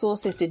say, my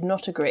sources did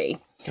not agree.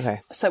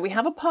 Okay. So we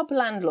have a pub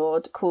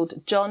landlord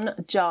called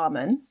John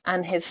Jarman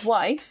and his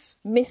wife,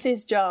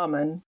 Mrs.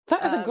 Jarman.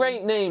 That is a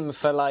great name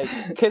for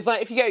because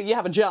if you go, you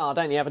have a jar,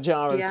 don't you? You have a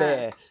jar of Yeah.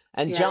 beer.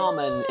 And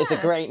Jarman is a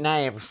great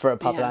name for a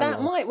pub landlord.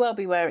 That might well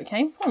be where it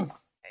came from.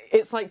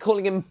 It's like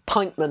calling him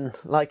Pintman.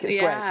 Like, it's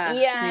great.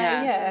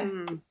 Yeah.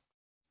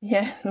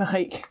 Yeah,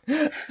 like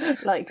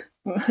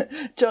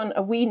John,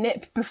 a wee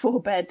nip before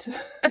bed.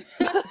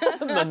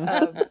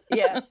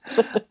 Yeah.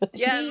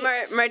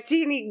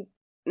 Martini.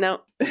 No.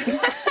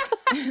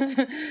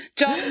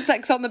 John,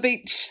 Sex on the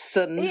Beach,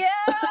 son. Yeah.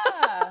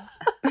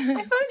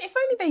 If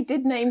only they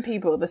did name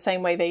people the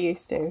same way they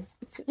used to.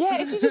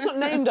 Yeah, if you just got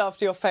named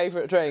after your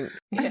favourite drink,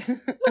 that'd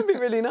be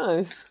really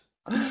nice.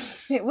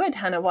 It would,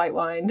 Hannah White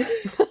Wine.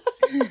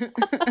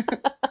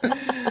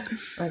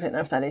 I don't know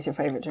if that is your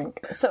favourite drink.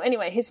 So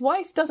anyway, his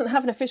wife doesn't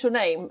have an official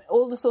name.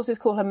 All the sources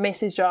call her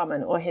Mrs.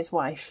 Jarman or his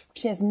wife.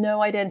 She has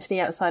no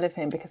identity outside of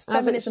him because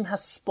feminism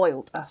has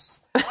spoilt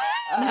us.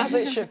 As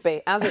it should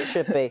be, as it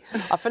should be.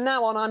 From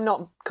now on, I'm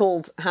not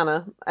called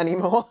Hannah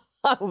anymore.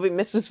 I will be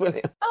Mrs.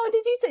 Williams. Oh,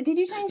 did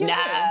you change your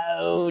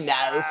name?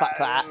 No, fuck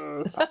that.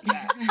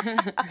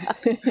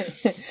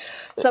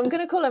 So I'm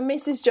going to call her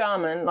Mrs.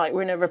 Jarman, like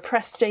we're in a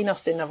repressed Jane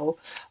Austen novel,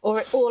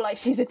 or like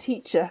she's a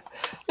teacher.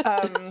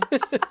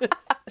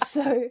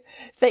 So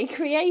they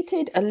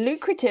created a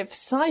lucrative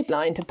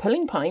sideline to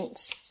pulling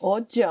pints,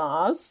 or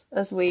jars,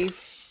 as we've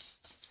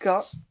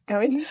got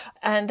going.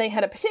 And they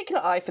had a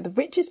particular eye for the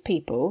richest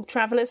people.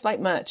 Travellers like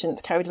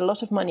merchants carried a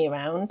lot of money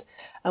around.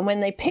 And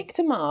when they picked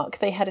a mark,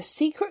 they had a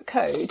secret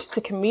code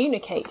to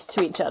communicate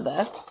to each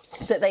other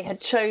that they had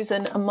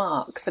chosen a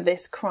mark for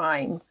this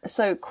crime.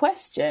 So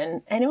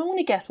question, anyone want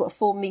to guess what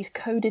form these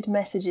coded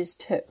messages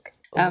took?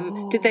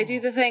 Did they do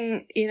the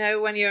thing,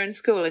 when you're in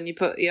school and you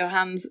put your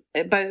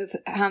both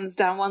hands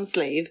down one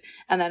sleeve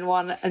and then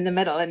one in the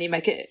middle and you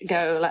make it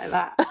go like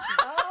that?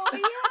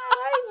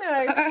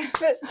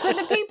 But for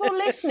the people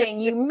listening,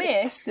 you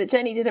missed that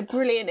Jenny did a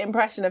brilliant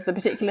impression of the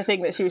particular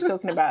thing that she was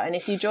talking about. And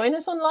if you join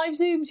us on live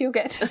Zooms, you'll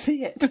get to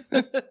see it.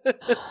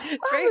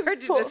 It's very hard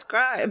to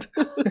describe.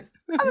 I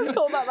haven't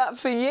thought about that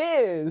for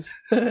years.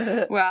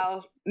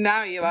 Well,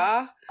 now you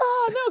are.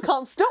 Oh, no, I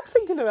can't stop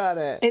thinking about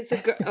it. It's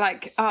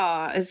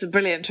it's a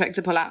brilliant trick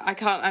to pull out.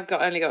 I've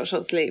only got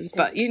short sleeves,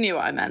 but you knew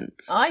what I meant.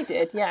 I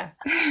did, yeah.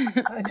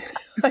 I'm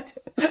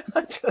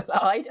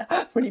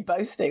really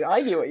boasting.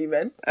 I knew what you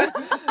meant.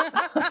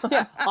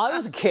 Yeah, I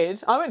was a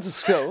kid. I went to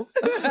school.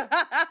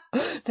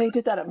 They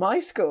did that at my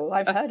school.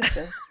 I've heard of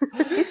this.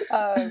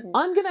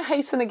 I'm going to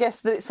hasten a guess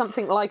that it's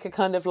something like a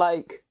kind of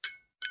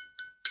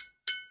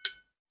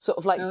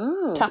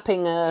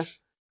tapping a...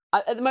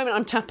 At the moment,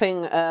 I'm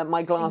tapping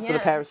my glass with a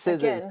pair of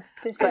scissors. Again,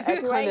 this is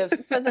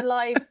great for the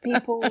live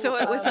people. So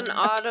it was an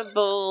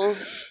audible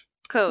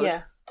code.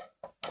 Yeah.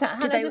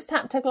 Hannah just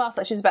tapped her glass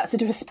like she was about to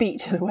do a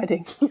speech at the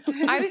wedding.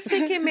 I was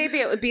thinking maybe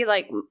it would be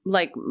like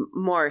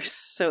Morse,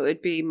 so it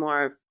would be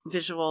more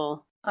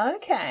visual.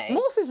 Okay.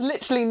 Morse is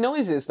literally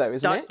noises, though,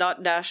 isn't it?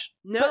 Dot, dash.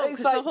 But No, it's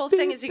because like the whole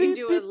thing is you can beep,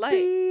 do it beep, light.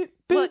 beep,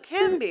 Well, it beep,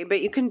 can beep. be,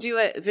 but you can do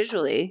it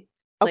visually.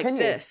 Oh, Like can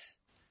you? this.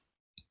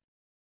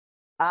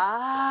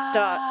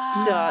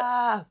 Ah.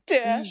 Dot,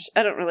 dash.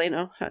 I don't really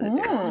know how to do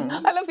it.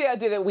 I love the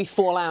idea that we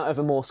fall out of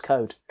a Morse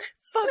code.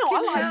 No,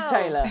 I like hell.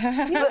 Taylor.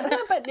 No,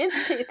 but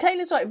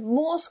Taylor's right.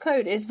 Morse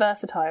code is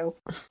versatile.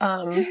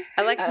 I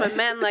like my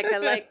man like I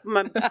like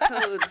my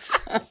codes.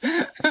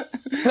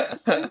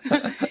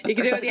 You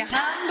can do it with your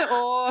hand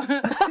or...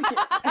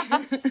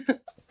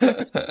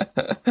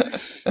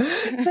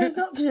 There's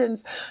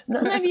options.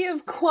 None of you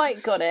have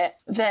quite got it.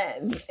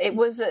 It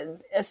was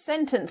a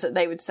sentence that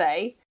they would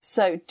say.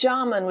 So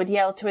Jarman would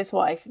yell to his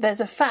wife, "There's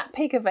a fat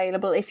pig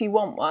available if you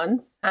want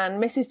one."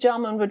 And Mrs.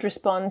 Jarman would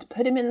respond,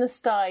 "Put him in the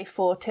sty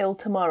for till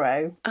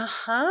tomorrow."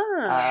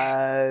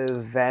 Uh-huh.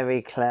 Oh,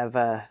 very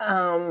clever.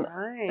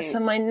 Right. So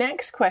my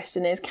next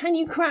question is, can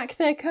you crack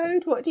their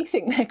code? What do you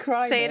think their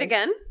crime is? Say it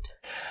again.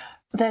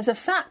 There's a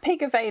fat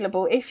pig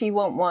available if you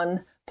want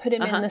one. Put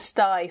him in the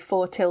sty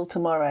for till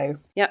tomorrow.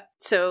 Yep.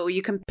 So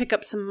you can pick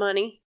up some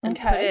money and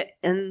put Okay. it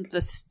in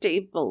the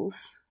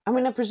stables. I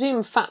mean, I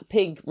presume fat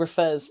pig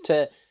refers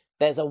to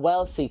there's a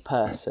wealthy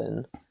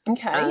person.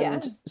 Okay,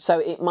 And so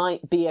it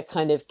might be a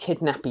kind of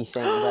kidnappy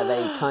thing where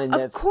they kind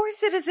Of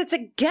course it is. It's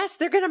a guest.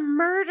 They're going to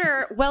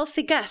murder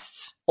wealthy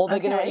guests. or they're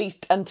going to Okay. at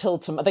least until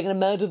tomorrow. They're going to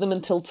murder them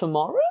until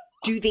tomorrow?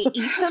 Do they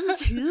eat them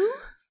too?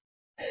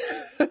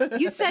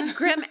 You said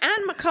grim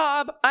and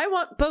macabre. I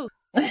want both.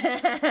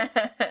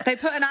 They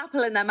put an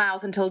apple in their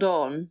mouth until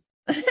dawn.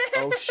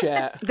 Oh,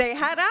 shit. They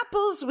had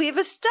apples. We've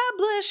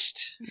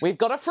established. We've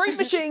got a fruit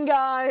machine,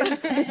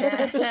 guys.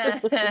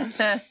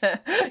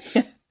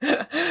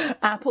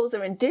 Apples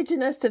are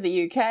indigenous to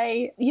the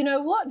UK. You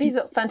know what? These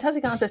are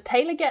fantastic answers.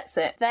 Taylor gets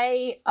it.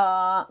 They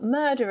are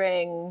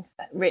murdering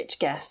rich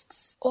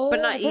guests. But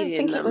not I don't eating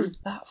think them. it was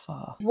that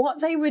far. What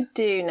they would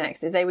do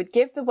next is they would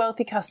give the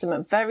wealthy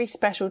customer very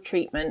special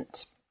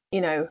treatment. You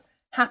know,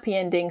 happy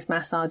endings,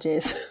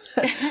 massages.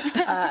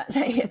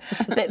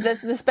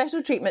 The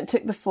special treatment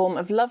took the form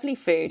of lovely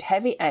food,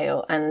 heavy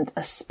ale, and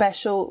a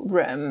special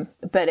room.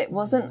 But it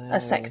wasn't a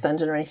sex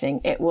dungeon or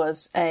anything. It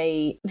was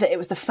the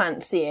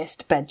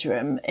fanciest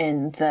bedroom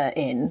in the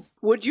inn.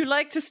 Would you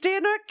like to stay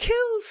in our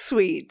kill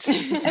suite?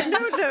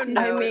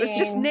 No. I It was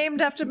just mean-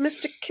 named after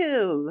Mr.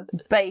 Kill.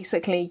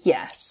 Basically,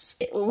 yes.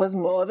 It was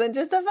more than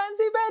just a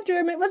fancy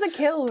bedroom. It was a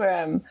kill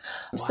room.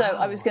 So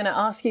I was going to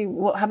ask you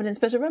what happened in the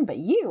special room, but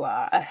you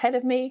are ahead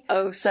of me.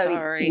 Oh, So,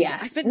 sorry.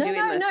 Yes. I've been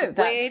doing this way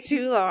that's-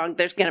 too long.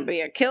 There's going to be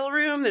a kill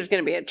room. There's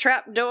going to be a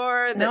trap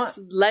door. That's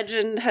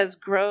legend has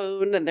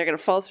grown, and they're going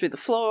to fall through the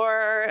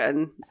floor.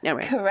 And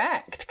anyway,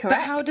 Correct. But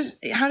how did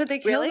they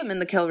kill Really? them in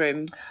the kill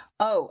room?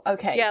 Oh,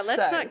 okay. yeah.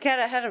 Let's so- not get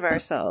ahead of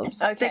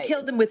ourselves. Okay. They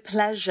killed them with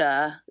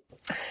pleasure.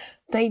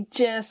 They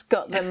just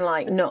got them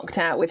like knocked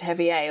out with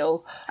heavy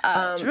ale.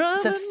 The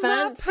Drumming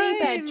fancy my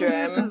pain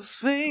bedroom with his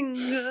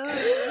finger.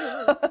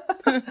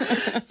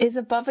 is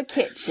above a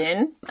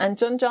kitchen, and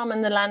John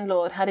Jarman, the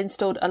landlord, had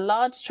installed a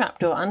large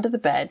trapdoor under the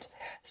bed.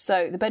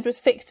 So the bed was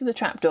fixed to the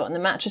trapdoor, and the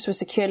mattress was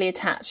securely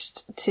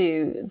attached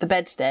to the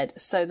bedstead,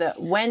 so that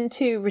when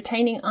two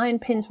retaining iron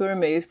pins were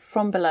removed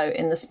from below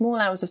in the small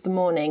hours of the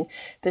morning,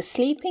 the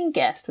sleeping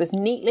guest was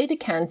neatly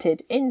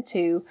decanted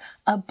into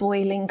a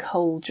boiling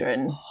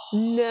cauldron.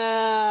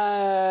 No.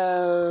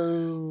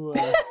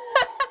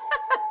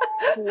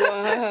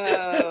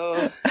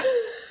 Whoa.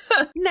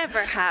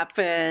 Never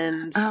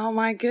happened. Oh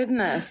my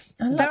goodness.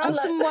 There are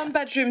some one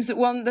bedrooms some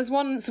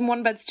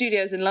one bed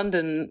studios in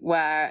London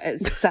where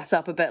it's set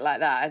up a bit like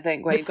that, I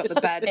think, where you've got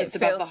the bed just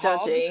It above the feels hob.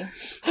 dodgy.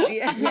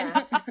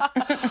 Yeah.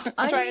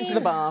 Straight into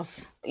the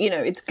bath. You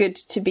know, it's good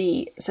to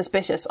be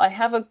suspicious. I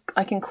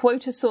can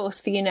quote a source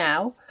for you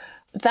now.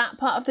 That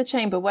part of the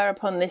chamber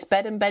whereupon this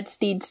bed and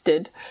bedstead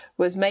stood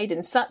was made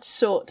in such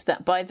sort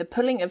that by the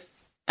pulling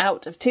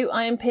out of two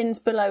iron pins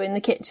below in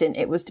the kitchen,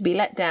 it was to be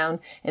let down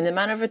in the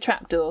manner of a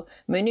trapdoor.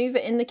 Manoeuvre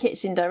in the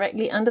kitchen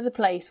directly under the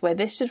place where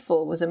this should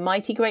fall was a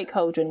mighty great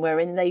cauldron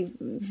wherein they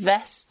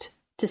vest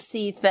to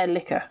seethe their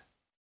liquor.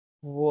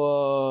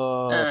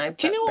 Whoa.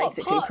 Do you know what?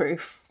 Basically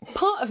proof.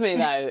 Part of me,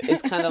 though,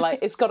 is kind of like,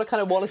 it's got a kind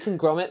of Wallace and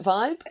Gromit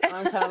vibe.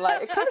 I'm kind of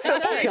like, it kind of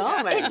feels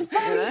charming. It's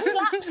very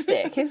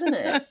slapstick, isn't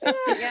it?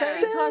 It's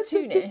very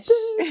cartoonish.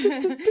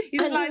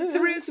 You slide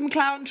through some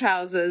clown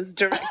trousers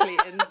directly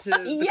into the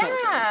cauldron.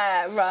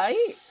 Yeah,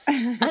 right.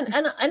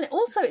 and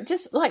also, it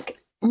just like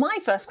my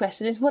first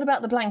question is, what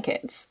about the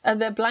blankets? Are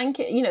the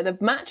blanket, you know, the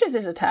mattress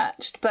is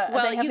attached, but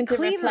are they having to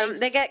clean replace? them.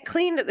 They get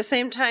cleaned at the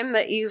same time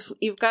that you've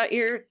got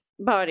your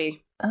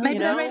body. Maybe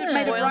they're made of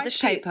Boil the rice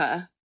sheets.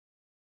 paper.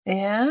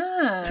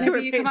 Yeah.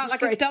 Maybe you come out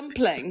like a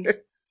dumpling.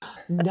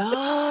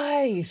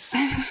 Nice.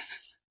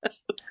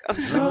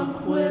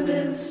 Drunk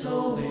women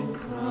solving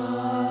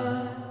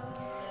crime.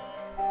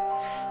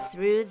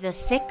 Through the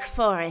thick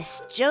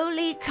forest,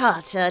 Jolie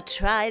Carter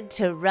tried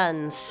to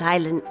run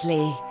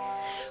silently.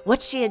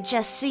 What she had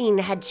just seen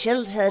had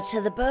chilled her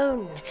to the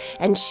bone,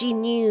 and she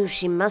knew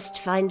she must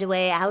find a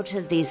way out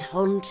of these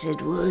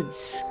haunted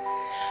woods.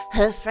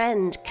 Her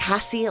friend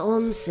Cassie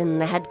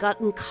Ormson had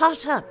gotten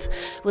caught up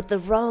with the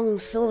wrong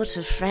sort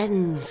of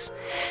friends.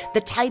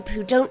 The type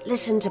who don't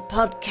listen to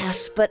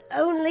podcasts but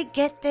only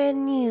get their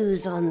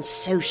news on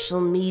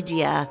social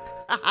media.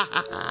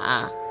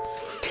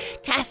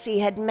 Cassie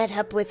had met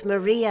up with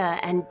Maria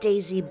and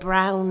Daisy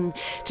Brown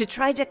to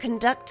try to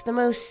conduct the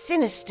most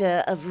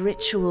sinister of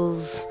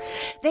rituals.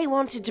 They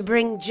wanted to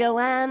bring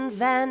Joanne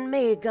Van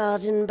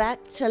Maygarden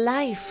back to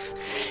life.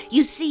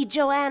 You see,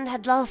 Joanne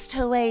had lost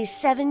her way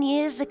 7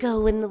 years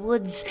ago in the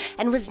woods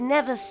and was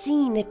never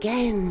seen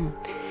again.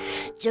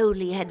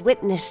 Jolie had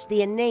witnessed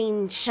the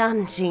inane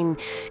chanting,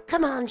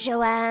 "Come on,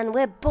 Joanne,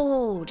 we're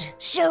bored.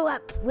 Show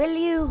up, will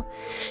you?"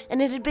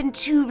 And it had been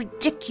too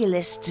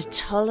ridiculous to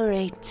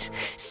tolerate,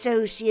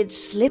 so she had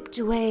slipped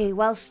away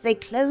whilst they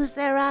closed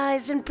their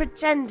eyes and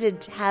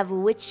pretended to have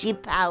witchy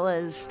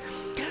powers.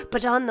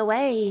 But on the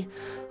way,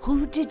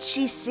 who did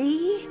she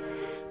see?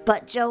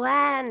 But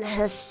Joanne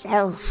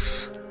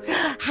herself.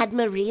 Had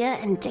Maria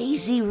and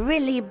Daisy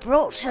really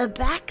brought her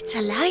back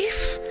to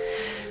life?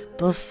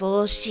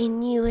 Before she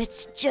knew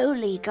it,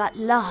 Jolie got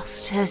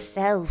lost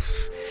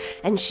herself,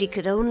 and she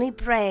could only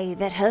pray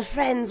that her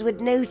friends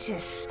would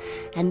notice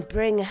and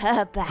bring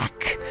her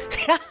back.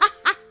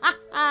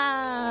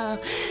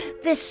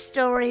 This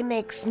story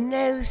makes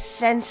no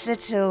sense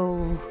at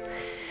all.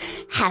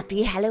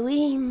 Happy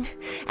Halloween,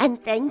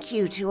 and thank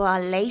you to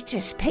our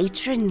latest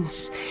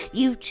patrons.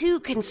 You too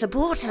can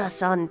support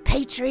us on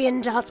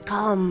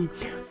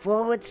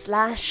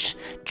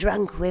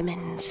patreon.com/Drunk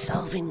Women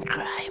Solving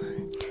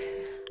Crime.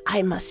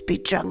 I must be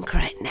drunk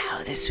right now.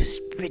 This was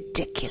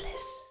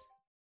ridiculous.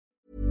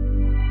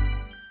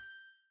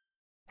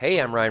 Hey,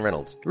 I'm Ryan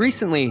Reynolds.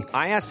 Recently,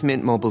 I asked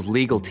Mint Mobile's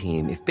legal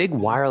team if big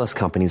wireless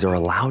companies are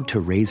allowed to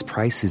raise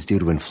prices due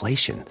to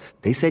inflation.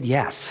 They said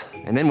yes.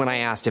 And then when I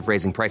asked if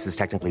raising prices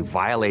technically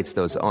violates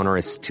those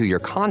onerous 2-year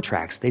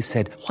contracts, they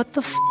said, "What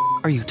the f***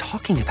 are you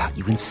talking about,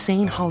 you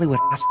insane Hollywood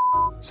ass?"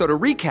 So to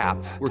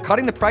recap, we're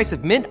cutting the price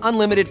of Mint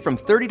Unlimited from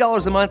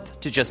 $30 a month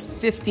to just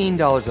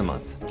 $15 a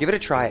month. Give it a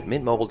try at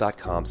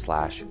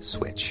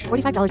mintmobile.com/switch.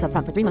 $45 up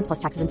front for 3 months plus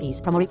taxes and fees.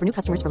 Promo rate for new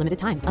customers for limited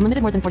time.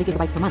 Unlimited more than 40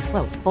 gigabytes per month.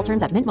 Slows full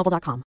terms at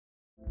mintmobile.com.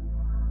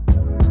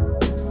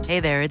 Hey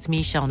there, it's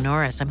Michelle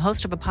Norris. I'm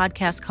host of a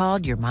podcast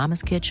called Your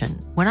Mama's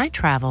Kitchen. When I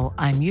travel,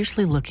 I'm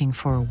usually looking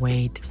for a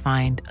way to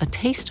find a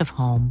taste of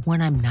home when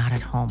I'm not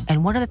at home.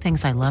 And one of the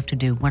things I love to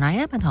do when I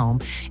am at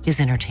home is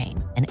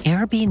entertain. And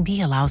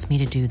Airbnb allows me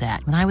to do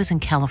that. When I was in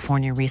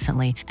California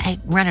recently, I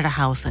rented a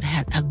house that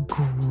had a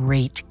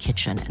great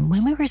kitchen. And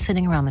when we were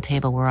sitting around the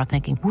table, we were all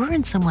thinking, we're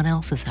in someone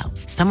else's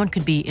house. Someone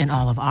could be in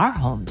all of our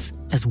homes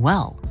as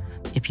well.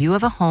 If you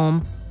have a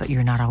home, but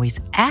you're not always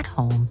at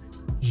home,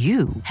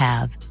 you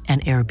have an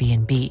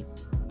Airbnb.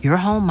 Your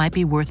home might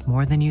be worth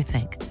more than you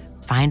think.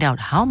 Find out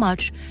how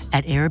much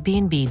at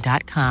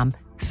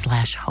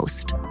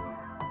airbnb.com/host.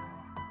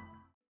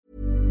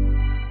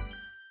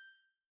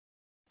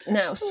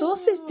 Now,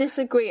 sources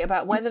disagree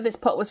about whether this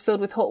pot was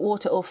filled with hot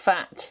water or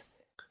fat.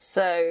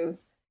 So,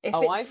 if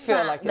I feel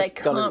fat, like they it's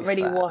gotta can't be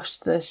really fat. wash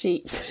the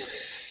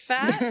sheets.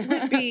 Fat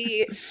would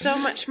be so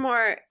much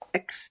more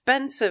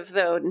expensive,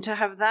 though, and to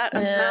have that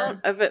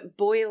amount of it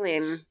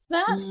boiling.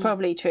 That's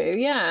probably true,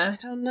 yeah. I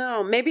don't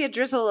know. Maybe a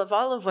drizzle of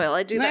olive oil.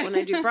 I do that when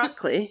I do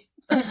broccoli.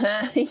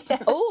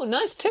 Oh,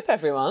 nice tip,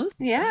 everyone.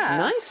 Yeah.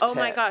 Nice Oh tip.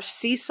 my gosh,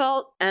 sea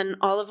salt and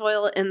olive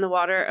oil in the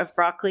water of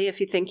broccoli. If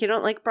you think you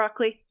don't like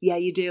broccoli, yeah,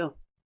 you do.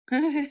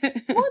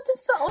 What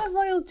does the olive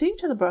oil do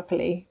to the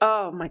broccoli?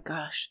 Oh my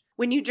gosh.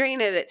 When you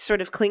drain it, it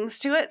sort of clings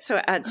to it, so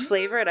it adds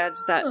flavor. It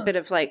adds that bit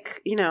of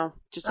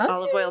just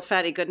olive oil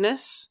fatty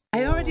goodness.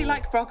 I already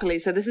like broccoli,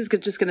 so this is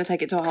just going to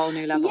take it to a whole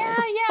new level. Yeah,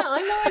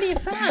 I'm already a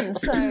fan,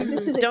 so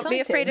this is Don't be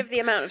exciting. afraid of the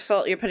amount of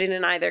salt you're putting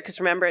in either, because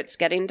remember, it's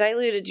getting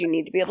diluted. You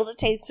need to be able to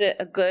taste it.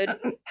 A good,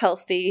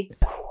 healthy...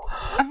 Oh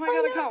my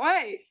god, I can't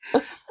wait.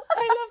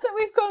 I love that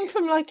we've gone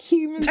from like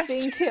humans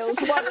being killed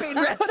to what being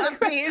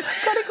recipes.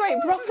 Got a great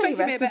broccoli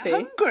Making me a bit recipe.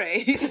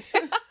 hungry.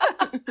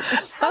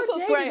 That's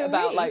what's great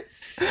about like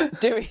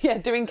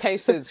doing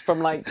cases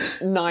from like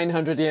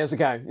 900 years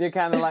ago. You're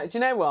kind of like, do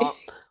you know what?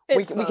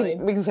 We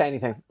can say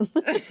anything.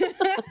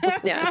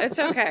 Yeah, it's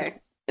okay.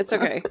 It's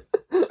okay.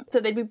 So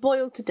they'd be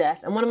boiled to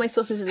death, and one of my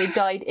sources says they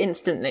died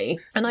instantly.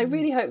 And I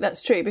really hope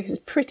that's true because it's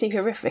pretty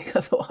horrific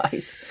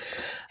otherwise.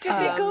 Did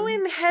they go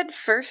in head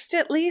first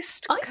at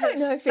least? I don't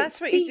know if that's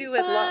it's what you feet do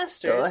with first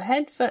lobsters. or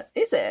head first.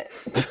 Is it?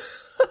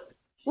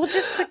 Well,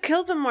 just to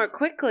kill them more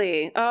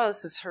quickly. Oh,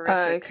 this is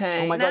horrific.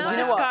 Okay. Oh my Now god, do you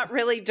know this what? got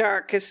really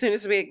dark as soon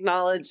as we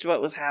acknowledged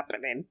what was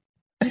happening.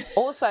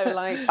 Also,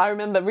 like, I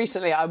remember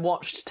recently I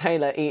watched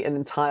Taylor eat an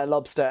entire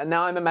lobster, and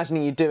now I'm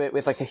imagining you do it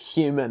with like a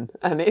human,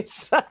 and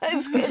it's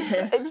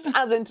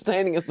as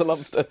entertaining as the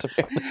lobster, to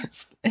be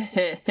honest.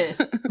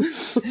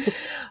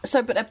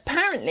 So, but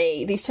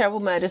apparently these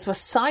terrible murders were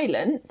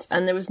silent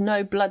and there was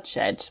no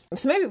bloodshed.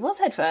 So maybe it was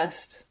head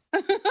first.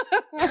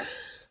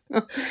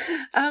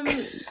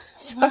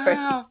 Sorry.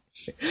 Wow.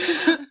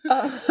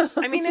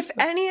 I mean, if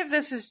any of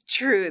this is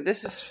true,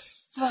 this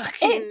is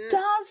fucking. It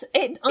does.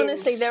 It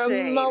honestly, there are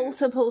insane.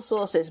 multiple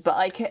sources, but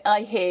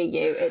I hear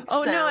you. It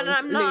Oh no, sounds and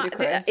I'm not.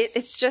 ludicrous.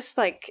 It's just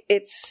like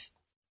it's.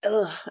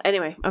 Ugh.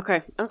 Anyway,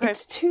 okay.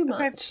 It's too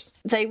much.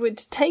 They would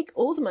take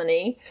all the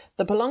money,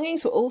 the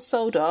belongings were all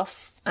sold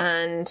off,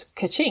 and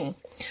ka-ching.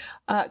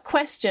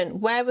 Question,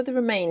 where were the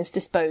remains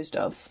disposed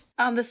of?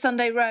 On the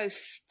Sunday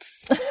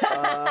roasts.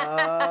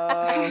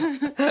 I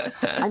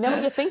know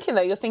what you're thinking,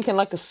 though. You're thinking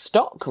like a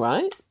stock,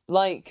 right?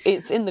 Like,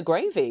 it's in the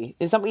gravy.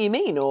 Is that what you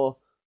mean, or...?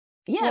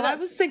 Yeah, well, I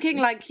was thinking,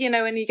 like, you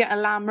know, when you get a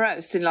lamb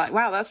roast, and you're like,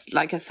 wow, that's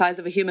like a size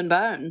of a human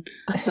bone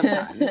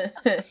sometimes.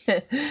 So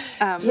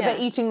they're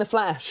eating the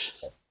flesh.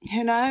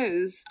 Who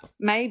knows?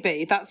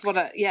 Maybe. That's what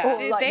Or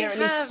Did like they they're at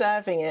least have-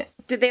 serving it.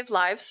 Did they have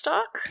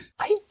livestock?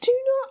 I do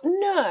not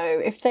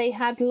know if they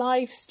had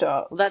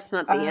livestock. Well, that's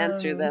not the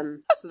answer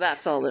then. So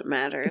that's all that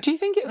matters. Do you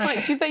think it's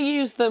like, did they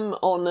use them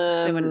on...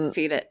 They wouldn't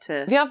feed it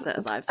to the other-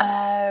 the livestock.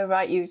 Oh,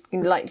 right, you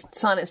like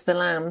Silence of the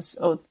Lambs,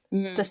 or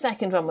the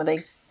second one where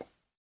they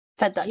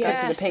fed that guy to the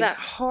Yes, pigs. that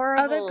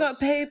horrible. Oh,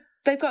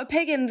 they've got a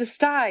pig in the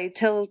sty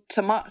till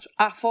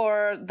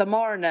for the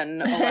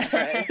morning or whatever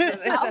it is.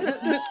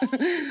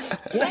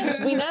 Yes,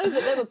 we know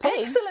that they were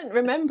pigs. Excellent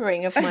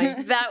remembering of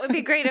my... That would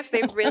be great if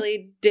they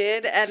really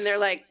did, and they're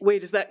like,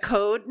 "Wait, is that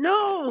code?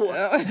 No,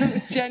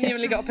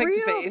 Genuinely got a pig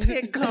to real feed.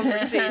 pig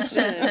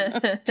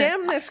conversation.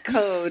 Damn this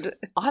code."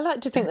 I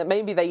like to think that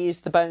maybe they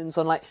used the bones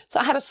on, like...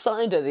 So I had a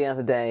cider the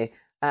other day,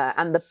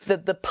 and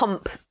the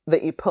pump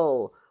that you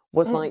pull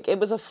was like... It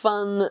was a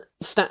fun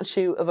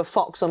statue of a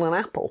fox on an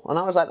apple. And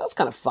I was like, that's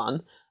kind of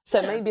fun.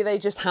 So maybe they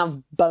just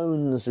have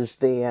bones as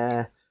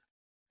the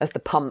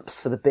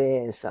pumps for the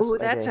beers. Ooh,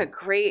 that's a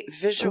great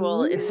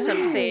visual. Is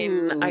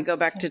something I go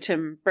back to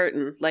Tim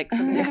Burton, like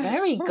something.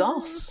 Very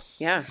goth.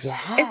 Yeah. Is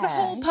the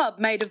whole pub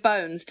made of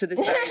bones to this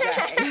very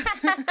day?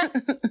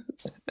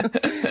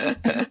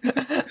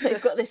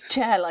 They've got this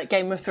chair like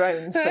Game of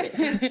Thrones, but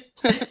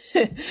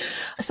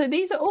it's... So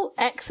these are all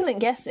excellent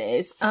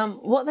guesses.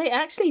 What they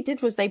actually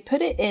did was they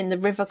put it in the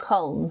River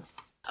Colne.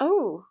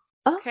 Oh.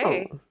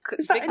 Okay.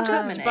 Is that in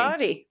Germany?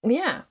 Body.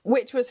 Yeah,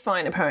 which was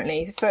fine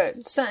apparently. For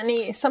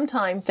certainly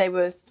sometime they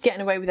were getting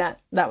away with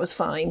that. That was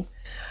fine.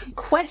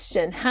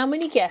 Question, how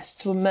many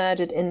guests were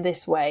murdered in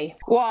this way?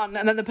 One,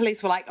 and then the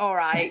police were like, all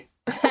right.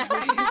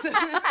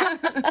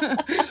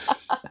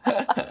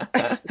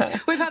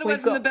 We've had a word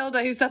from the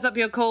builder who set up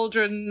your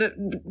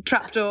cauldron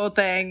trapdoor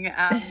thing.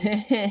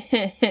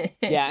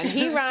 Yeah, and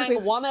he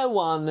rang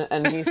 101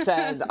 and he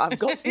said, I've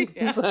got some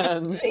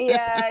concerns.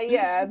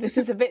 Yeah, this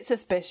is a bit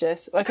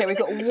suspicious. Okay, we've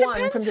got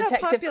one from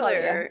Detective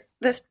Collier.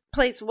 This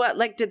place, what?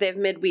 Like, did they have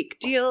midweek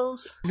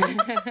deals?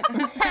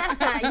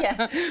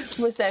 Yeah.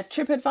 Was their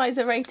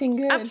TripAdvisor rating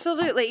good?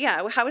 Absolutely,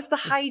 yeah. How was the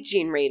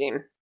hygiene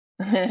rating?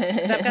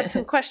 Because I've got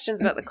some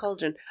questions about the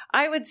cauldron.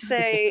 I would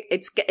say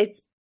I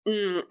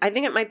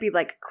think it might be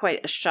like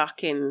quite a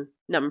shocking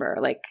number,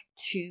 like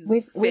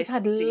 250. We've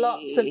had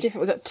lots of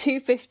different. We've got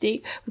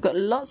 250. We've got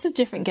lots of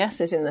different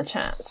guesses in the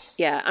chat.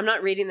 Yeah, I'm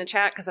not reading the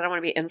chat because I don't want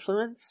to be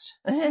influenced.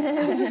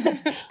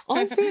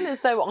 I feel as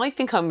though I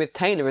think I'm with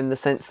Taylor in the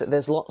sense that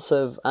there's lots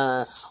of,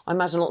 I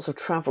imagine lots of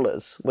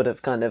travellers would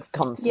have kind of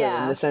come through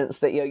in the sense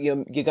that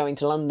you're going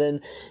to London.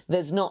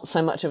 There's not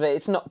so much of it.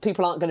 It's not,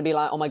 people aren't going to be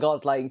like, oh my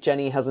God, like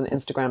Jenny hasn't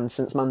Instagrammed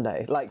since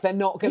Monday. Like they're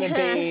not going to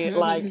be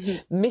like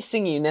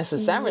missing you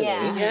necessarily.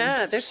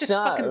 Yeah, there's just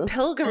fucking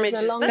pilgrimages.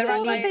 There's a long That's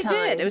all that they time.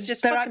 did. It was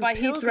just they're fucking right by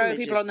Heathrow,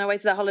 people on their way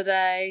to their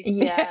holiday.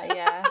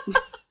 Yeah.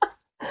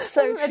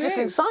 So they're just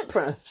in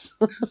Cyprus.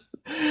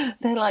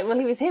 They're like, well,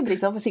 he was here, but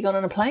he's obviously gone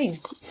on a plane.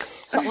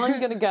 So I'm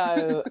going to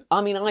go,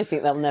 I mean, I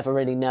think they'll never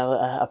really know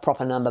a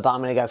proper number, but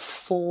I'm going to go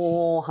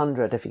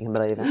 400, if you can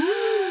believe it.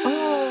 All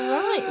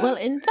right. Well,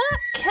 in that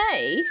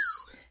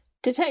case,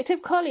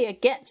 Detective Collier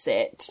gets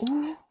it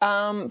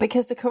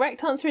because the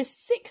correct answer is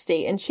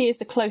 60, and she is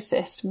the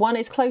closest. One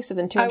is closer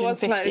than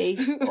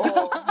 250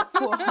 or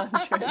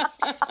 400.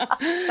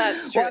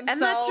 That's true, One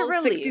and that's a soul,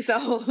 relief. 60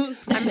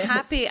 souls.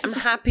 I'm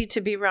happy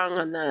to be wrong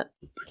on that.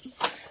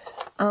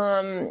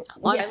 I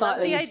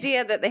love the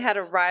idea that they had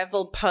a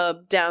rival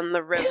pub down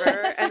the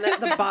river and that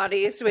the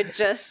bodies would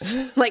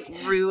just like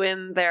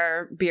ruin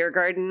their beer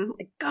garden.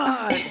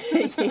 God.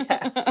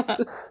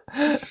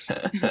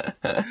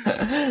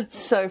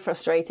 So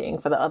frustrating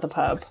for the other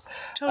pub.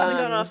 Totally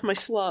gone off my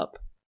slop.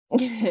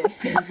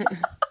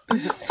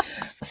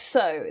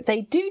 So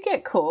they do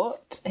get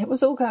caught. It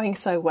was all going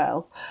so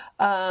well.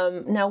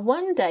 Now,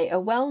 one day, a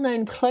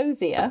well-known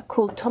clothier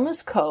called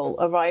Thomas Cole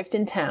arrived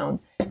in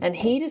town, and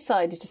he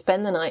decided to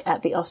spend the night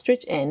at the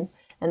Ostrich Inn.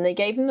 And they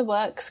gave him the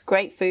works,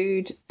 great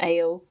food,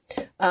 ale.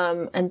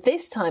 And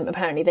this time,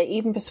 apparently, they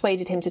even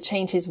persuaded him to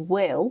change his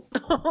will.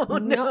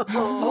 Not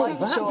quite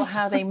sure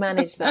how they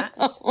managed that.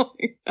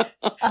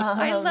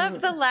 I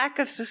love the lack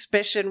of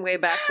suspicion way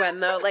back when,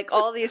 though. Like,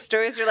 all these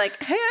stories are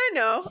like, hey, I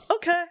know.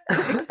 Okay.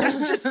 There's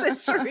just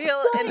this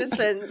real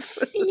innocence.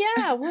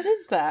 Yeah, what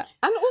is that?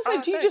 And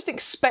also, do you just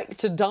expect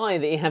to die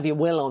that you have your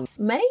will on?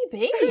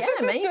 Maybe, yeah.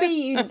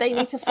 Maybe they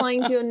need to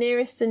find your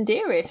nearest and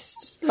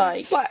dearest.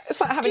 It's like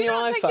having your iPhone. Do you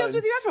not take yours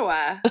with you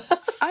everywhere?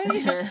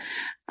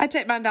 I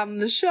take mine down in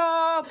the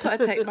shop. I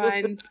take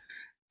mine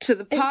to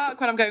the park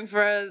when I'm going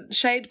for a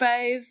shade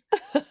bathe.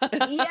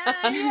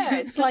 Yeah.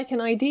 It's like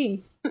an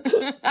ID.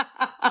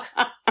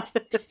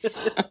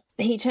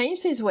 He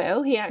changed his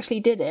will. He actually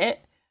did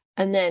it.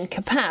 And then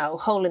kapow,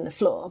 hole in the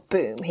floor.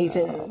 Boom, he's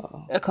in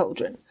a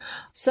cauldron.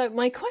 So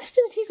my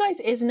question to you guys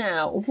is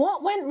now,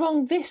 what went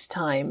wrong this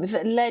time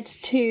that led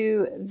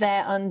to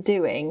their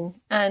undoing?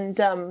 And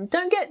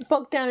don't get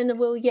bogged down in the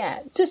will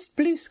yet. Just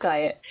blue sky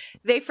it.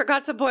 They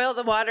forgot to boil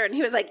the water, and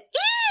he was like,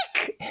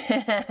 eek!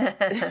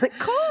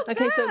 Cold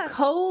Okay, bath. so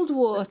cold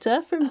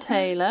water from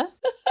Taylor.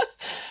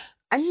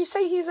 And you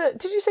say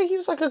did you say he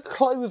was like a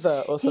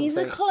clother or something? He's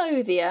a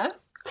clothier.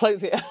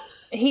 Clothier.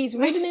 He's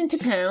ridden into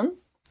town.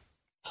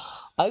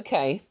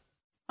 Okay.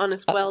 On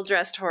his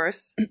well-dressed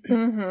horse.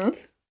 Mm-hmm.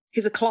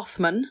 He's a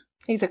clothman.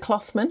 He's a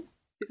clothman.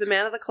 He's a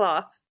man of the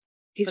cloth.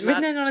 He's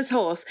ridden in on his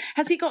horse.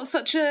 Has he got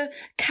such a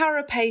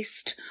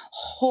carapaced,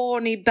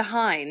 horny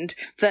behind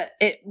that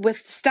it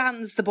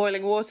withstands the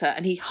boiling water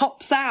and he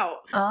hops out?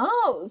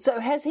 Oh, so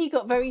has he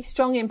got very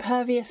strong,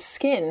 impervious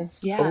skin?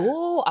 Yeah.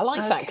 Oh, I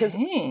like that because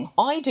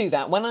I do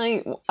that when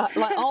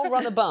I'll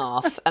run a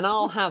bath and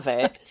I'll have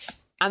it.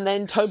 And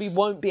then Toby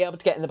won't be able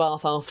to get in the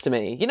bath after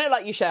me. You know,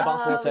 like you share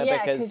bath water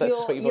because that's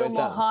just what you've always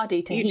more done.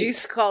 hardy to You heat. do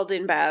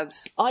scald-in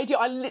baths. I do.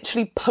 I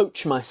literally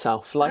poach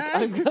myself. Like,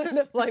 I'm kind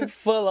of like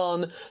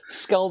full-on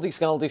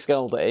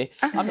scaldy.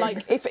 I'm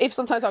like, if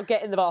sometimes I'll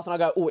get in the bath and I'll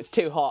go, oh, it's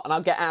too hot, and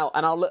I'll get out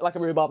and I'll look like a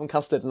rhubarb and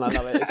custard, and I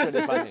love it. It's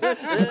really funny.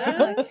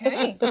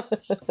 Okay.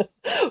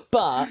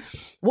 But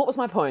what was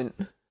my point?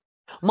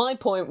 My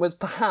point was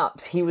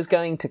perhaps he was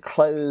going to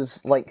clothe,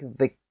 like,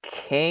 the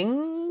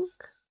king?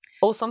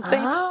 Or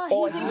something,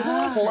 or he was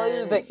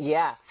clothing,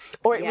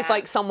 or it was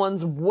like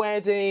someone's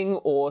wedding,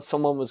 or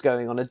someone was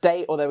going on a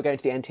date, or they were going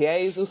to the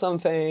NTAs or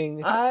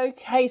something.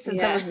 Okay, so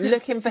they was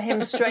looking for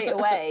him straight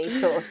away,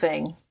 sort of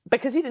thing.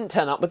 Because he didn't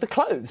turn up with the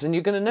clothes, and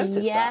you're going to notice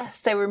that.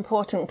 Yes, they were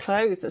important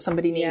clothes that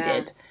somebody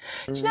needed.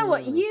 Do you know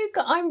what?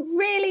 I'm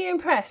really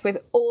impressed with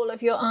all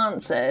of your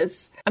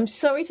answers. I'm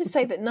sorry to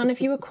say that none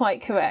of you were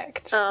quite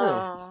correct,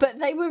 but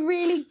they were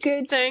really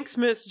good. Thanks,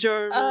 Miss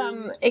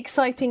Jarman.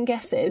 Exciting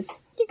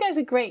guesses. You guys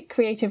are great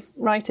creative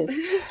writers.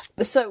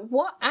 So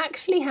what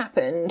actually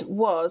happened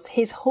was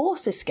his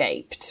horse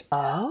escaped.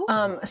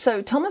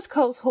 So Thomas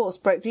Cole's horse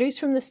broke loose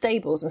from the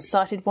stables and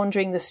started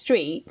wandering the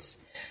streets.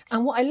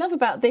 And what I love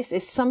about this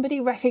is somebody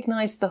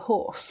recognised the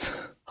horse.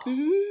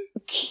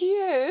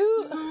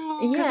 Cute.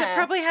 Because it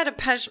probably had a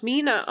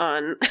pashmina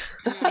on.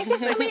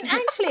 I mean,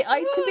 actually,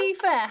 to be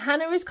fair,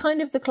 Hannah is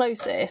kind of the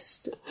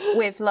closest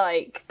with,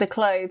 like, the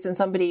clothes and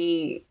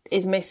somebody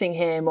is missing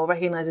him or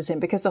recognises him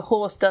because the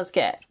horse does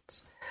get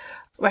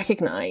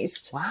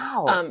recognised.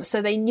 Wow.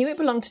 So they knew it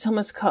belonged to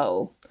Thomas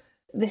Cole.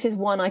 This is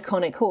one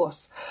iconic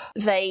horse.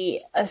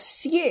 They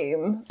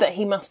assume that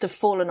he must have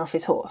fallen off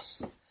his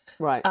horse.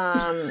 Right.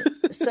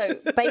 So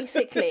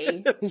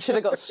basically... He should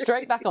have got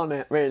straight back on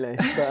it, really.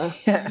 But...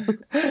 Yeah.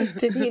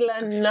 Did he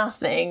learn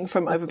nothing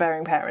from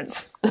overbearing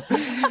parents?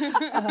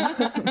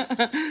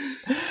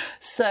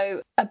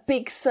 So a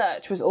big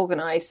search was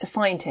organised to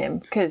find him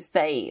because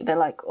they're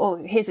like, oh,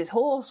 here's his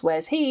horse.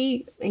 Where's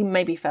he? He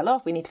maybe fell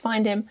off. We need to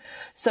find him.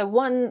 So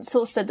one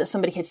source said that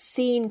somebody had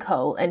seen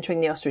Cole entering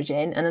the Ostrich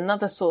Inn, and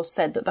another source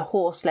said that the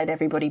horse led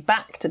everybody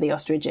back to the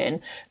Ostrich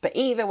Inn. But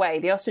either way,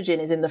 the Ostrich Inn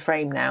is in the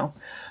frame now.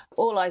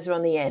 All eyes are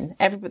on the inn.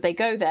 Everybody, they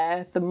go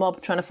there, the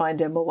mob trying to find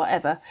him or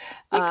whatever.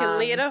 You can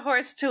lead a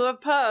horse to a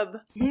pub.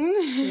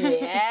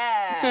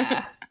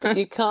 Yeah.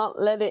 You can't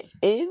let it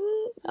in?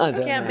 I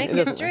don't Can't know. make It it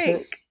doesn't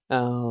drink.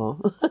 matter. Oh.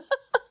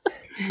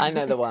 I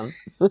know the one.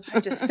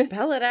 I just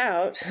spell it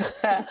out.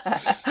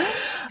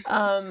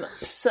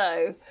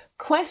 So,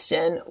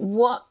 question,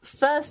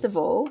 first of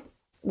all,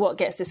 what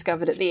gets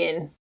discovered at the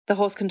inn? The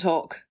horse can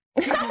talk.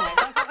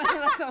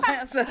 That's not my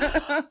answer.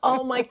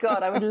 Oh my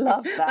God, I would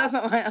love that. That's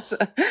not my answer.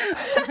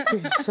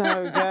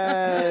 So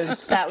good.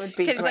 That would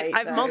be He's great. like,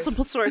 I have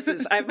multiple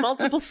sources. I have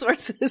multiple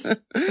sources.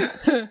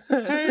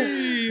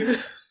 Hey.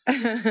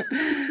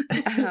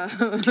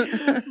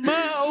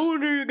 My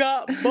owner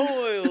got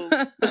boiled.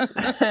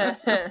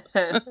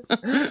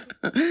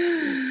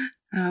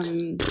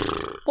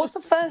 What's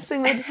the first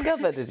thing they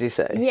discovered, did you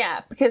say?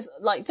 Yeah, because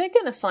like they're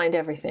going to find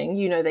everything.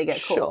 You know they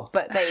get caught. Sure.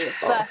 But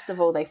first of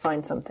all, they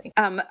find something.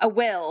 A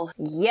will.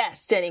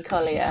 Yes, Jenny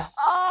Collier.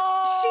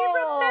 She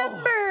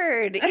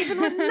remembered,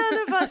 even when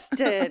none of us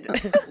did.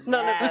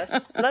 None of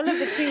us. None of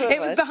the two of us.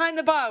 It was behind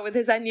the bar with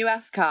his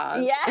NUS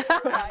card. Yeah.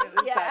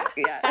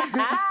 Yeah.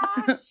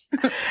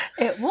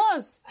 It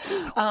was.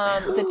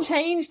 The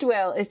changed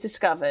will is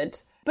discovered.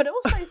 But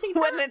also, see,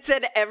 when it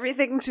said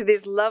everything to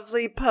these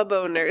lovely pub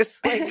owners.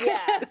 Like,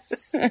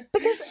 yes.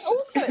 Because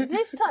also at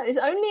this time, it's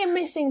only a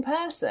missing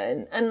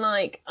person. And,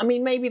 like, I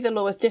mean, maybe the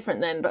law is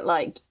different then, but,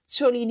 like,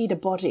 surely you need a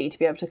body to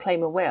be able to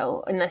claim a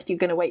will, unless you're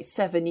going to wait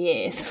 7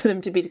 years for them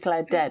to be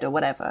declared dead or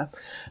whatever.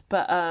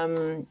 But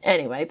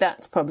anyway,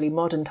 that's probably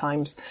modern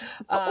times.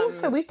 But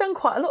also, we've done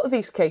quite a lot of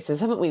these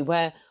cases, haven't we,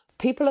 where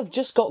people have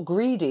just got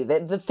greedy.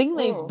 The thing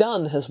they've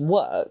done has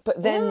worked,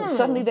 but then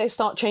suddenly they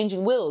start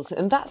changing wills,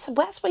 and that's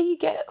where you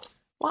get...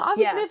 Well, I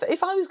would never...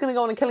 If I was going to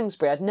go on a killing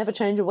spree, I'd never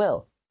change a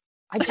will.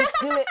 I'd just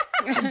do it.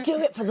 I'd do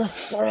it for the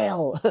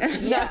thrill.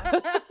 Yeah.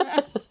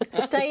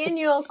 Stay in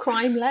your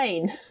crime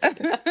lane.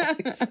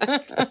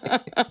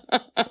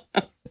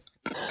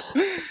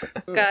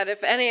 God,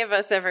 if any of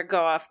us ever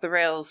go off the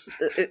rails,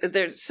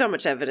 there's so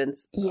much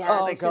evidence. Yeah.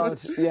 Oh, God.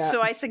 Yeah.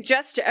 So I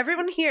suggest to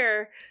everyone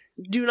here,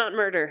 do not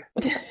murder.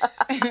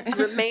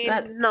 Remain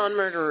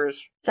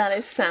non-murderers. That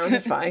is sound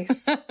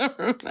advice.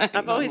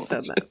 I've always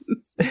said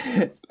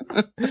that.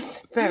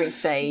 Very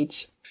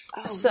sage.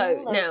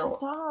 So now...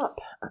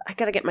 Stop. I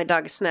gotta get my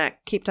dog a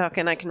snack. Keep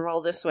talking, I can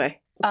roll this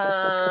way.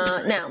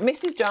 Now,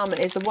 Mrs. Jarman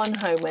is the one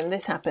home when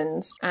this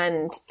happens,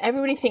 and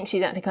everybody thinks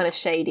she's acting kind of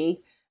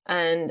shady.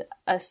 And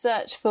a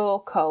search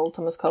for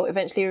Thomas Cole,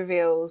 eventually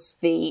reveals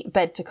the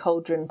bed to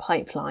cauldron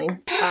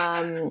pipeline.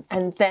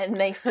 And then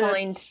they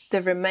find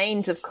the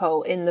remains of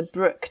Cole in the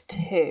brook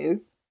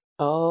too.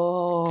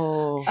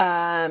 Oh.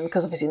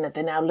 Because obviously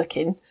they're now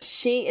looking.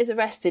 She is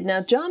arrested. Now,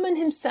 Jarman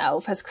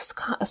himself has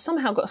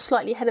somehow got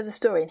slightly ahead of the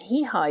story, and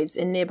he hides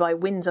in nearby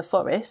Windsor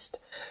Forest,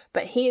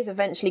 but he is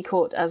eventually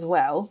caught as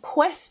well.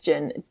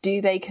 Question,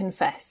 do they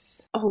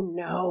confess? Oh,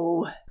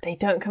 no. They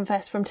don't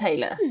confess from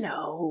Taylor?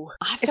 No.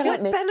 I feel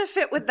what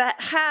benefit would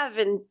that have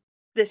in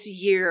this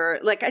year?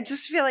 Like, I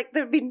just feel like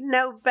there'd be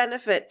no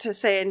benefit to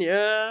saying,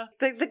 yeah.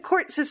 The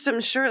court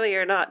systems surely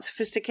are not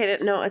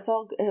sophisticated. No, it's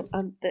all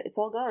gone. That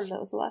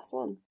was the last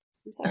one.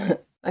 I'm sorry.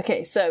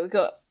 Okay, so we've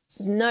got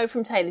no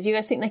from Taylor. Do you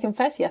guys think they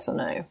confess, yes or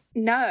no?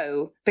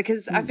 No,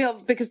 because I feel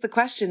because the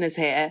question is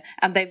here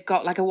and they've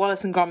got like a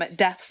Wallace and Gromit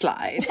death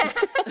slide.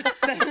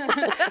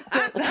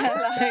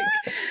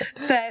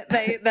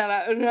 they're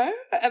like, oh, no,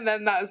 and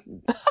then that's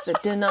the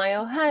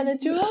denial. Hannah,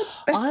 George.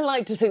 I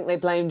like to think they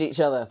blamed each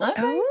other.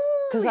 Okay.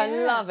 Because I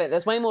love it.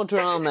 There's way more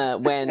drama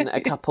when a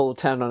couple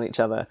turn on each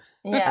other.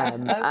 Yeah.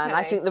 And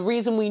I think the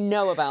reason we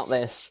know about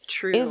this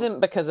True. isn't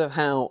because of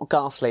how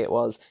ghastly it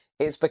was.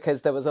 It's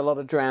because there was a lot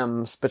of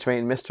drams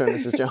between Mr. and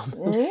Mrs.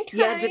 Jarman. Okay.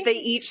 Yeah, did they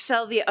each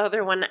sell the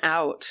other one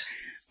out?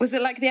 Was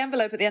it like the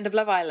envelope at the end of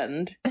Love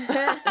Island?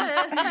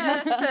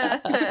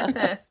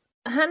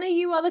 Hannah,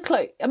 you are the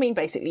cloak. I mean,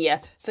 basically,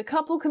 yeah. The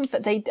couple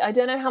I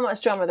don't know how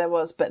much drama there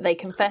was, but they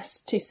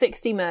confessed to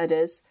 60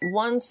 murders.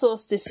 One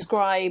source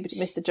described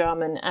Mr.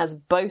 Jarman as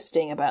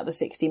boasting about the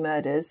 60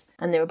 murders,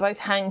 and they were both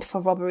hanged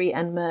for robbery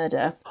and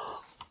murder.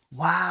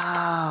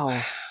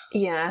 Wow.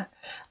 Yeah.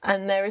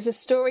 And there is a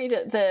story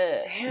that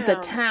the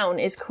town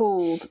is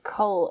called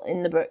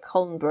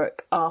Colnbrook,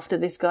 after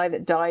this guy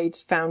that died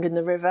found in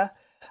the river.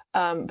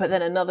 But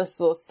then another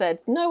source said,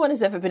 no one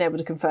has ever been able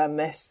to confirm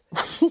this.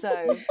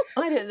 So,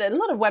 a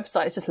lot of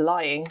websites just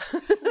lying.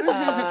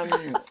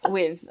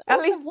 With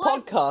At least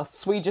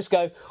podcasts, we just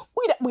go,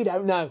 we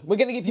don't know. We're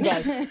going to give you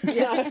both.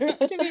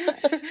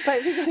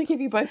 But we're going to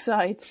give you both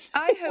sides.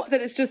 I hope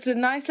that it's just a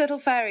nice little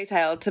fairy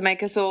tale to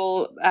make us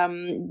all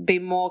be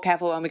more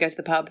careful when we go to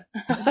the pub.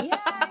 Yeah,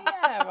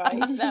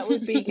 right. That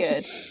would be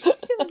good.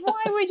 Because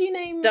why would you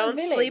name Don't a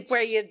village? sleep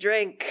where you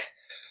drink.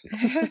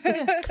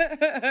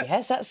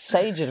 Yes, that's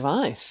sage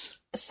advice.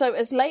 So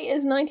as late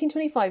as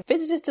 1925,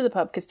 visitors to the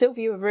pub could still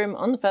view a room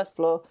on the first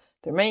floor,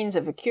 the remains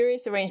of a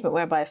curious arrangement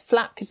whereby a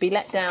flap could be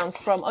let down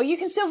from... Oh, you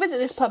can still visit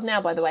this pub now,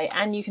 by the way,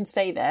 and you can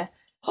stay there.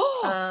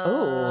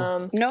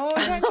 No,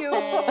 thank you.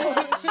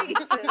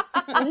 Jesus.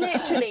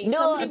 Literally.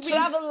 No, a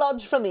travel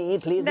lodge for me,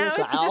 please. Now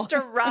it's just a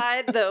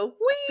ride, though.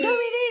 Whee! No, it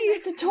is.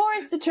 It's a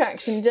tourist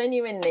attraction,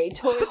 genuinely.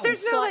 Tourists But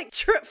there's no, like,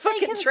 they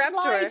fucking can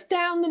trapdoor. slide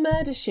down the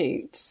murder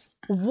chute.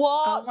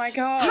 What? Oh my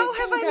God. How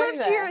have I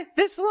lived here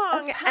this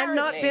long and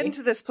not Apparently. been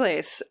to this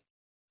place?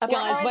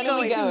 Guys, when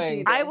are we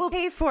going? I will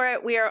pay for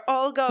it. We are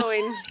all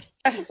going.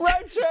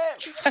 Road trip!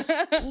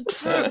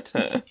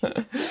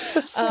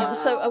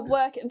 So a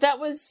work that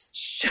was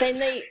then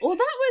they that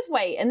was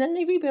and then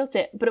they rebuilt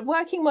it, but a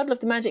working model of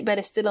the magic bed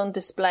is still on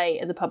display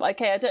at the pub.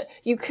 Okay,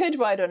 you could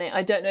ride on it.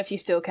 I don't know if you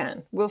still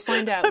can. We'll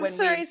find out. I'm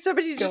sorry,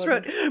 somebody just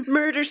wrote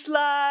murder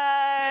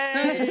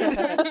slide.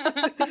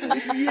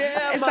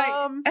 Yeah, It's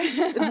Mom.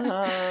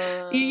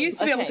 You used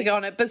to be able to go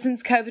on it, but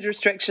since COVID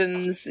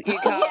restrictions, you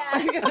can't.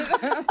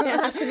 Yeah, it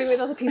has to be with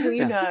other people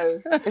you know.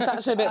 It's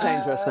actually a bit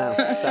dangerous now.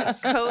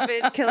 COVID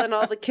killing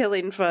all the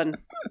killing fun.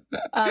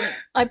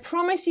 I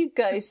promise you,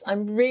 Ghost,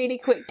 I'm really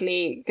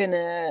quickly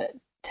gonna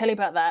tell you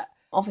about that.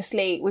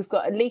 Obviously, we've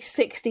got at least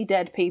 60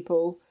 dead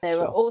people. There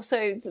are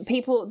also the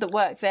people that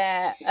work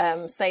there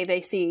say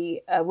they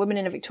see a woman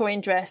in a Victorian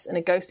dress and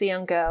a ghostly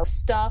young girl.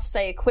 Staff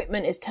say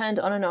equipment is turned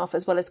on and off,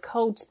 as well as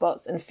cold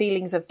spots and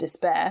feelings of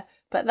despair.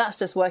 But that's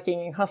just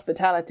working in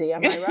hospitality,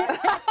 am I right?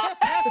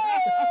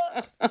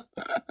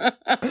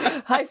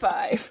 High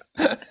five.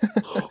 I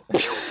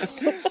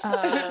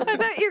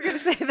thought you were going to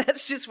say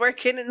that's just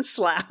working in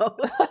Slough.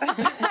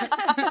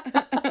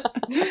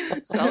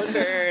 Solid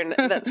burn.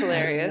 That's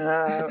hilarious.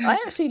 I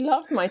actually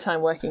loved my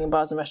time working in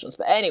bars and restaurants.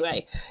 But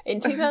anyway,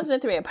 in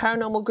 2003, a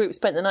paranormal group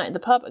spent the night at the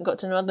pub and got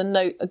to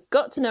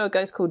know a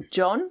ghost called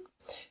John,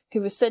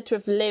 who was said to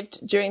have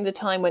lived during the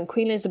time when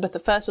Queen Elizabeth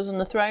I was on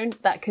the throne.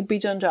 That could be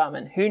John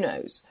Jarman. Who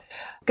knows?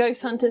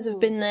 Ghost hunters have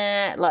been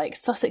there, like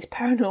Sussex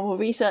Paranormal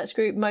Research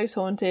Group, Most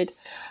Haunted.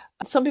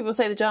 Some people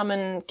say the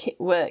Jarman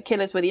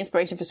killers were the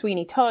inspiration for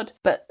Sweeney Todd,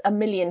 but a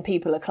million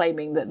people are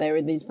claiming that they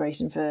were the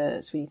inspiration for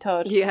Sweeney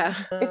Todd. Yeah.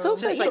 It's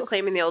also just like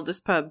claiming the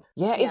oldest pub.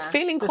 Yeah, it's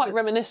feeling quite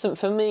reminiscent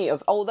for me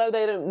of, although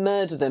they don't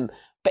murder them,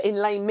 but in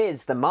Les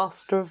Mis, the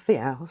master of the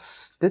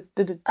house,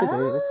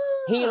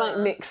 he like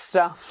nicks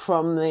stuff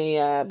from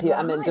the people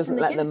and then doesn't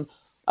let them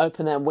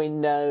open their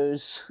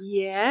windows.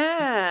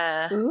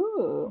 Yeah.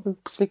 Ooh.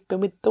 Sleeping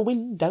with the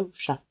window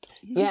shut.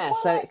 Yeah,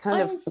 so it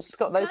kind of, it's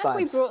got those Glad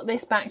we vibes. brought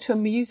this back to a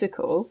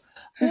musical.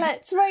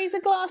 Let's raise a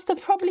glass to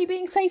probably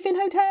being safe in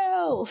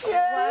hotels.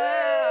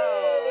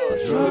 Wow.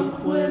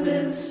 Drunk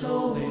women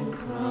solving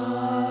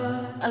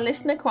crime. A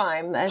listener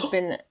crime that has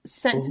been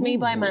sent to me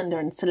by Amanda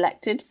and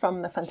selected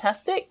from the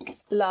fantastic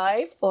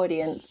live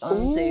audience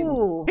on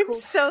Zoom. I'm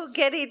so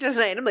giddy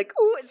tonight. I'm like,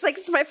 ooh,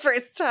 it's my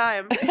first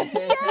time.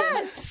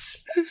 Yes!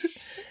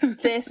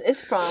 This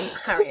is from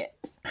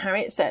Harriet.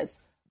 Harriet says,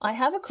 I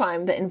have a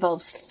crime that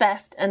involves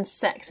theft and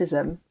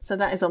sexism, so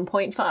that is on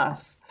point for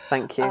us.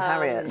 Thank you,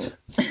 Harriet.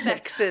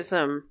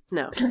 Sexism.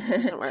 No, it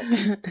doesn't work.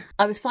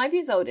 I was 5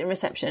 years old in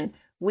reception.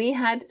 We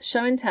had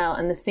show and tell,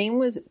 and the theme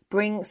was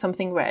Bring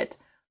Something Red.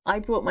 I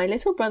brought my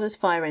little brother's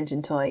fire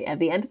engine toy. At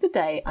the end of the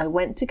day, I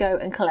went to go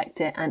and collect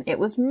it, and it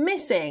was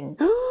missing.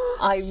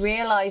 I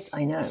realised,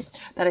 I know,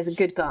 that is a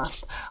good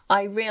gasp.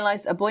 I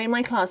realised a boy in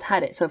my class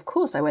had it, so of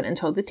course I went and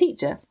told the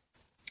teacher.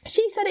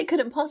 She said it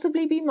couldn't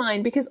possibly be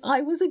mine because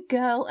I was a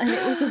girl and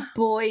it was a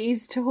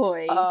boy's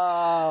toy.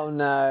 Oh,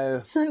 no.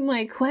 So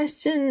my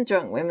question,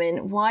 drunk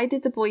women, why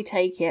did the boy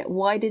take it?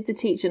 Why did the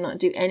teacher not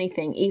do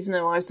anything, even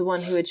though I was the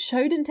one who had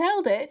showed and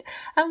told it?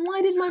 And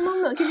why did my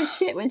mum not give a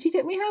shit when she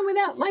took me home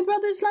without my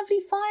brother's lovely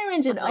fire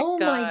engine? Oh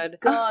my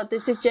God,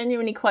 this is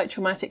genuinely quite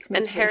traumatic for me.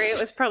 And Harriet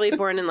was probably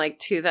born in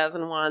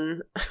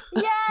 2001.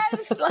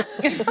 Yes!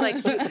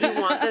 Like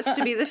you want this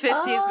to be the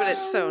 50s, but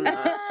it's so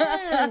not.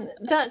 Man,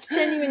 that's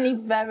genuinely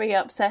very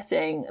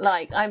upsetting.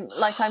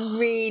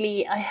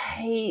 I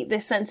hate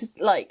this sense of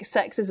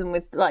sexism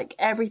with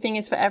everything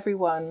is for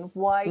everyone.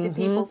 Why do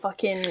people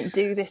fucking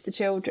do this to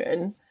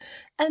children?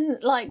 And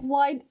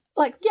why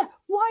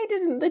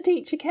didn't the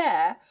teacher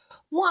care?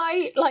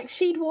 Why,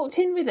 she'd walked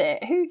in with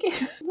it.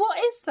 What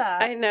is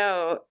that? I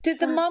know. Did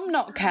the mum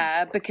not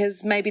care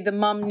because maybe the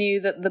mum knew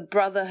that the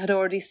brother had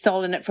already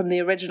stolen it from the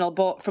original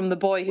from the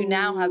boy who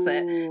now has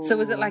it? So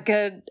was it like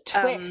a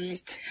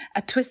twist,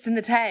 a twist in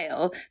the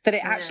tale that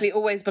it actually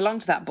always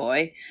belonged to that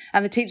boy?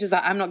 And the teacher's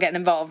like, I'm not getting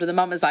involved. And the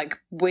mum is like,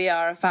 we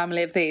are a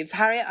family of thieves.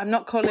 Harriet, I'm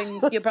not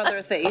calling your brother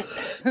a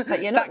thief.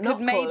 But you're not, that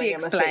could maybe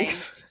explain.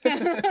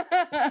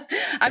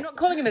 I'm not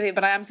calling him a thief,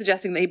 but I am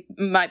suggesting that he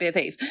might be a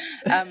thief.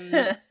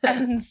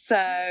 And so,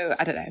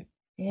 I don't know.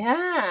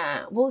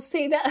 Yeah, well,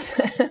 see,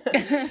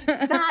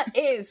 that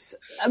is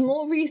a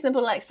more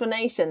reasonable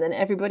explanation than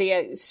everybody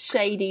else's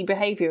shady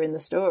behaviour in the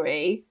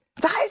story.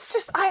 That is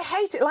just, I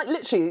hate it.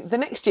 Literally, the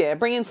next year,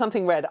 bring in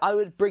something red, I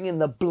would bring in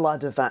the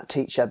blood of that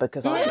teacher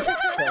because I would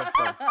kill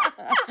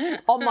them.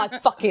 On my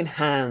fucking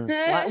hands.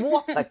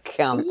 What a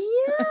cunt.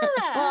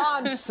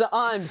 Yeah.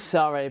 I'm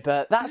sorry,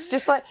 but that's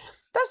just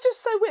that's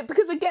just so weird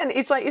because, again,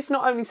 it's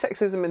not only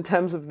sexism in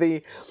terms of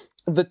the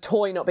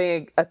toy not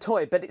being a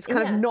toy, but it's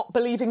kind of not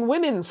believing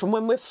women from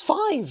when we're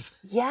 5.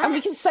 Yes. And we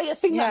can say a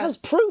thing that has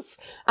proof,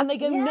 and they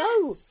go,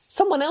 no,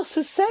 someone else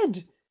has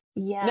said.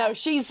 Yeah. No,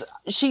 she's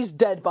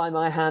dead by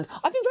my hand.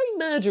 I've been very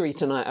murdery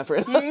tonight, I've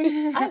realised.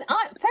 And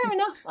fair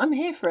enough, I'm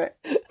here for it.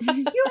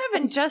 You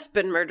haven't just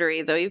been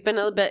murdery, though. You've been a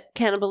little bit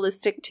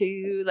cannibalistic, too.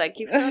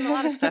 You've thrown a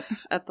lot of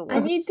stuff at the wall.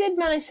 And you did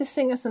manage to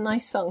sing us a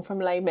nice song from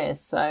Les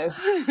Mis, so...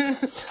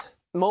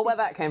 More where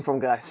that came from,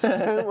 guys.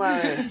 Don't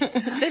worry.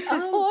 This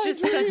is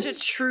just such a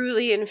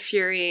truly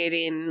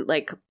infuriating,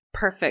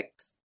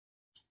 perfect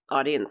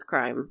audience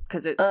crime.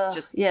 Because it's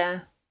just...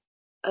 Yeah.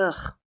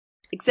 Ugh.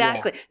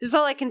 Exactly. Yeah. This is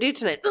all I can do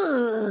tonight.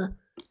 Ugh.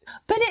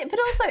 But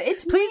also,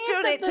 it's Please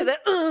donate to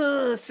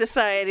the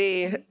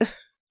Society.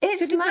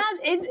 It's mad.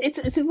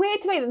 It's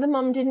weird to me that the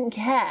mum didn't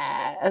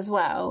care as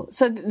well.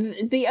 So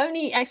the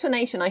only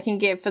explanation I can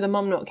give for the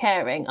mum not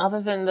caring, other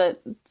than the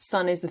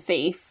son is the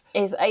thief,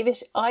 is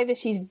either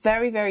she's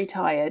very, very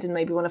tired and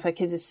maybe one of her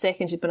kids is sick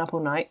and she's been up all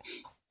night,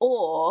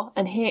 or,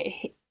 and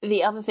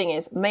the other thing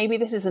is, maybe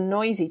this is a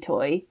noisy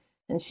toy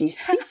and she's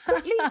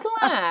secretly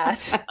glad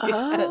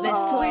that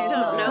this toy is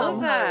not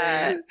come home.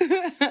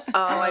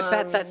 I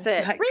bet that's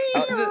it.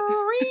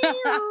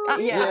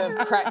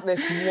 Yeah, crack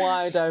this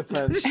wide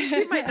open. Did you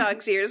see my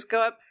dog's ears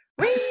go up?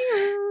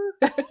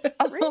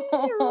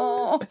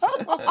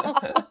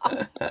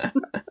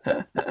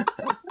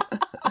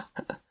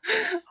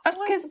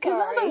 Because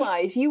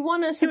money-wise, you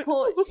want to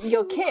support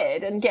your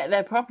kid and get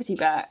their property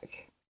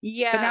back.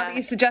 Yeah. But now that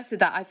you've suggested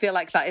that, I feel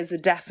like that is a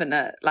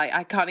definite, like,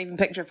 I can't even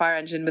picture a fire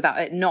engine without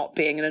it not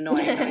being an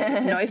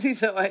annoying, noisy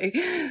toy.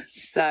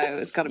 So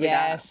it's got to be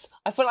that.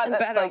 I feel like I'm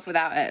that's better off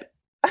without it.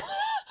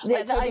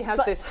 Like, Toby has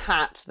this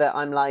hat that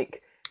I'm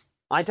like,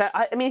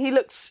 I mean, he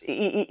looks,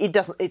 he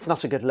doesn't, it's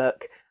not a good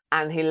look.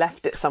 And he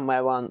left it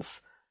somewhere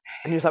once.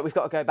 And he was like, we've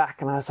got to go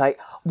back. And I was like,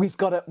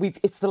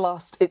 it's the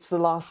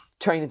last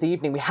train of the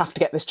evening. We have to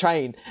get this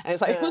train. And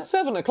it's like, it was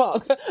 7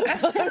 o'clock.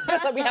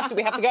 It's like, we have to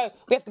go.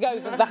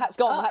 The hat's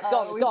gone, it's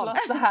gone. We've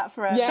lost the hat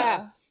forever.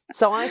 Yeah.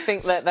 So I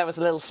think that there was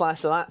a little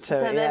slice of that too.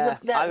 So there's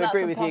I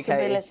agree with you,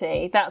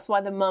 Katie. That's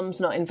why the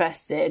mum's not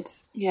invested.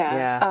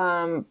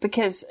 Yeah.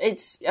 Because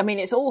it's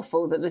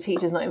awful that the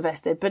teacher's not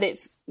invested, but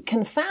it's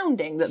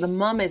confounding that the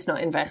mum is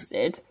not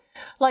invested.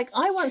 Like,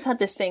 I once had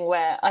this thing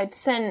where I'd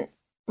sent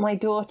my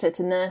daughter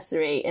to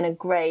nursery in a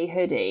grey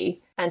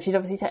hoodie, and she'd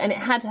obviously and it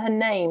had her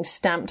name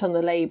stamped on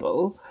the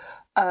label,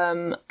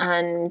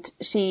 and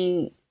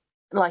she,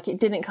 like, it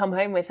didn't come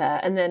home with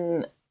her, and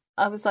then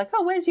I was like,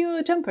 oh, where's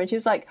your jumper? And she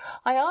was like,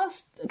 I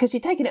asked, because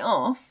she'd taken it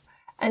off,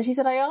 and she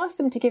said, I asked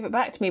them to give it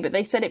back to me, but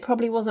they said it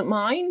probably wasn't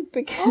mine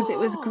because it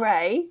was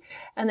grey,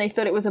 and they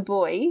thought it was a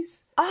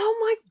boy's. Oh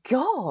my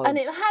God. And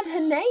it had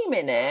her name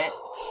in it.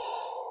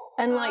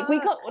 And we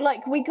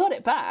got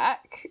it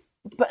back.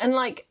 But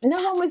no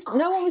one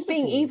was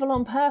being evil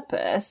on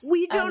purpose.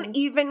 We don't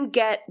even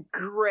get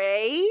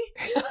grey.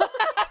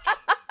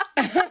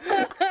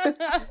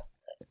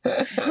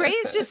 Grey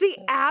is just the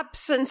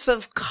absence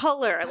of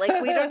color.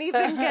 Like, we don't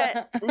even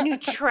get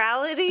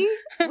neutrality.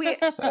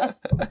 I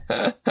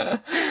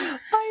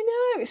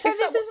know. So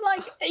this is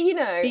like, you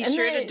know. Be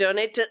sure to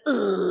donate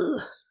to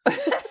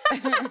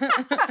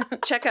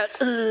check out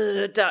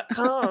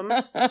 .com.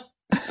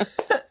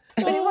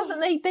 But it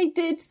wasn't, they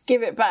did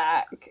give it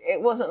back.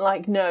 It wasn't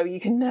like, no,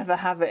 you can never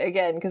have it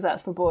again because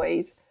that's for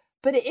boys.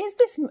 But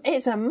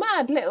it's a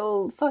mad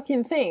little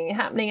fucking thing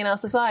happening in our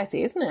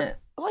society, isn't it?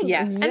 Oh,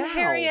 yes. And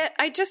Harriet,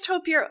 I just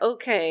hope you're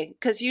okay,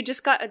 because you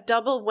just got a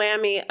double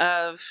whammy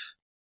of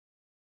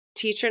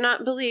teacher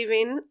not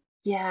believing.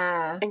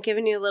 Yeah. And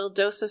giving you a little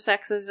dose of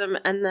sexism,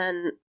 and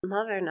then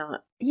mother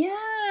not.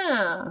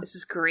 Yeah. This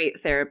is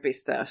great therapy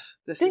stuff.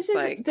 This is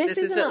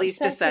at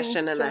least a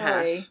session and a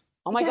half.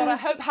 Oh my God, I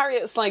hope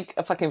Harriet's like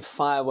a fucking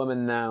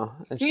firewoman now.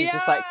 And she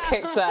just like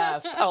kicks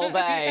ass all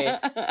day.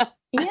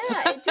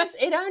 Yeah,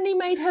 it only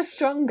made her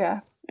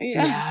stronger.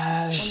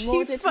 Yeah.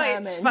 She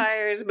fights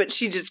fires, but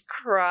she just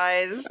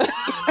cries.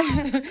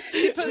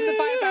 She puts the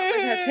fires out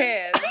with her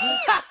tears.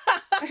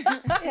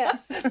 Yeah.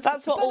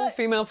 That's what all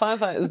female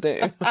firefighters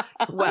do.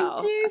 Well,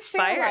 I do feel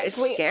fire like is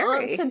we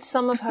scary. answered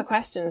some of her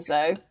questions,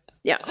 though.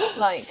 Yeah.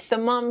 Like, the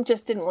mum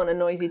just didn't want a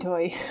noisy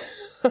toy.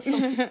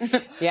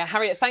 Yeah,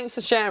 Harriet, thanks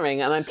for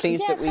sharing, and I'm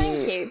pleased that we...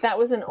 thank you. That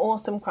was an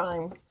awesome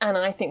crime, and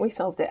I think we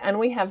solved it. And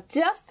we have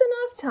just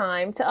enough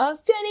time to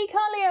ask Jenny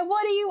Collier,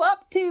 what are you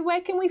up to?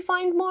 Where can we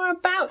find more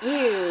about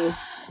you?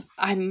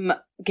 I'm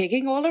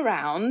gigging all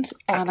around,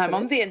 and I'm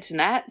on the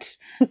internet.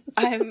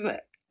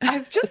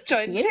 I've just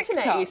joined TikTok.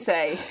 Internet, you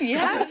say?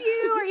 Yeah. Have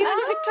you? Are you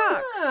on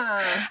TikTok?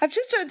 I've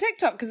just joined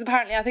TikTok because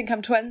apparently I think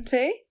I'm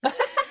 20.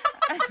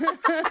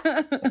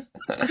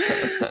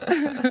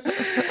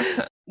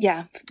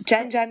 Yeah,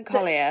 Jen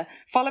Collier.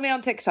 Follow me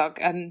on TikTok,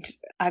 and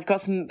I've got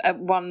some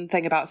one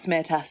thing about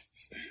smear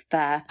tests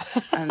there.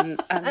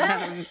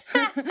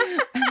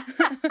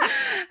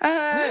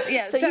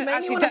 Yeah. So you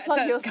mainly want to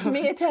plug your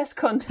smear test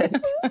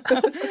content.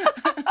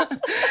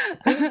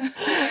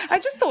 I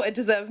just thought it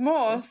deserved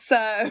more,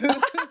 so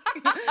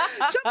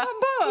jump on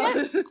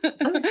board.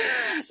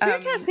 Yeah. Smear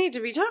tests need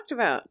to be talked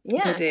about.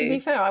 Yeah, to be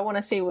fair, I want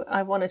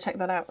to check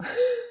that out.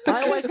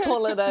 I always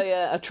call it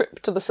a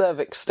trip to the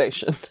cervix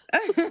station.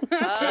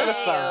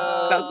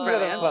 That's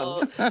brilliant.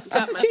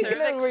 Just a cheeky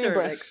little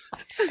rebreast.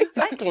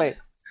 Exactly.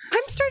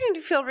 I'm starting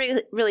to feel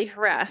really, really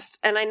harassed,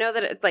 and I know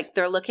that it's like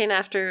they're looking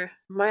after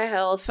my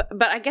health,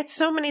 but I get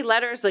so many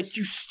letters like,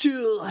 you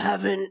still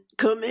haven't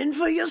come in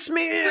for your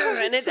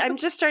smear, and I'm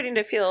just starting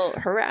to feel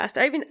harassed.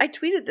 I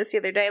tweeted this the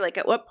other day, like,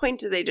 at what point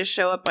do they just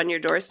show up on your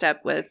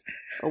doorstep with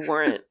a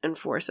warrant and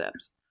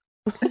forceps?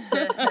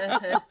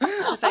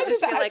 Because I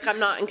just feel like I'm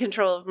not in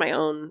control of my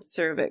own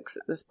cervix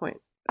at this point.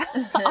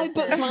 I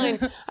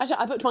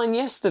booked mine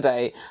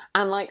yesterday,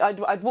 and like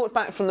I'd walked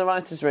back from the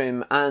writer's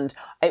room, and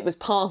it was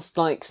past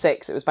like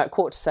 6, it was about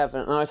 7:15,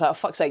 and I was like, oh,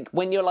 fuck's sake,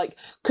 when you're like,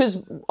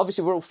 because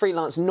obviously we're all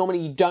freelance and normally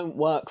you don't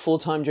work full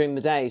time during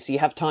the day, so you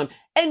have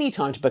any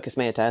time to book a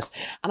smear test.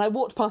 And I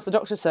walked past the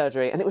doctor's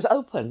surgery and it was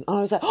open, and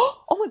I was like,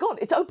 oh my God,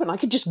 it's open, I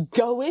could just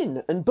go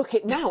in and book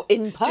it now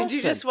in person. Did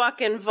you just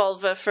walk in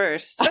vulva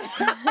first? But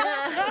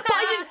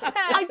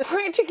I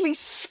practically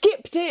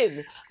skipped in,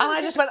 and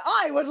I just went,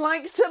 I would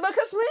like to book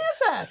a smear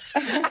test.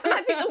 And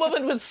I think the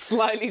woman was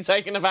slightly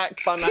taken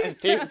aback by my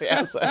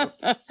enthusiasm.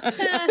 But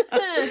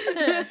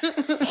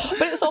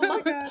it's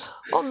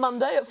on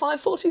Monday at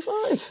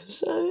 5:45.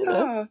 So, you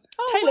know.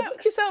 Taylor,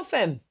 book yourself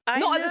in.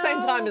 Not at the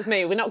same time as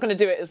me. We're not going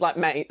to do it as like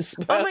mates.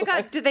 But Oh my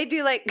God, do they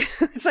do like,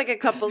 it's like a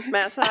couple's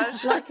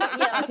massage? like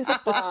a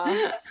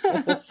spa.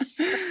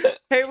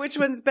 Hey, which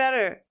one's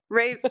better?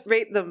 Rate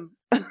them.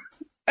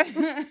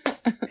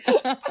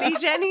 See,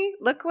 Jenny,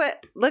 look,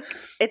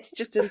 it's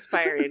just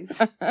inspiring.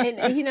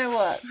 And you know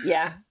what?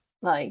 Yeah.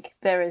 Like,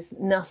 there is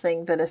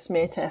nothing that a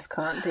smear test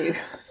can't do.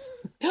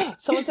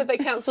 Someone said they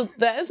cancelled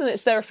theirs and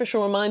it's their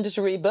official reminder to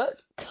rebook.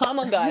 Come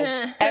on,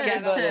 guys.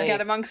 Everybody. Get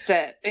amongst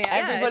it. Yeah.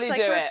 Everybody it's like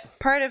do we're it.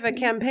 Part of a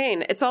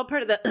campaign. It's all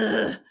part of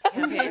the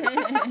campaign.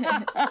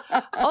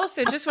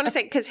 Also, just want to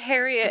say, because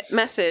Harriet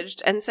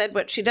messaged and said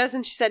what she does,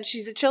 and she said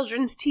she's a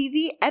children's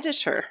TV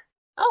editor.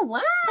 Oh,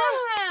 wow.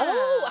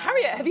 Oh,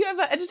 Harriet, have you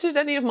ever edited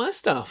any of my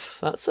stuff?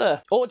 That's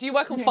Or do you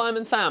work on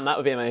Fireman Sam? That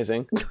would be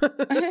amazing.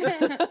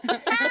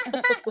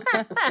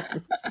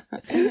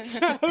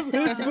 It's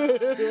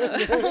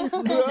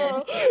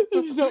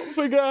not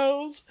for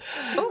girls.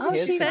 Oh,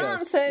 she's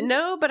answered.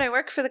 No, but I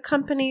work for the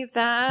company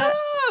that...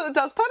 Oh,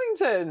 that's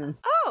Paddington.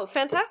 Oh,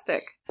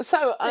 fantastic.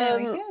 So,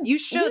 you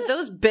showed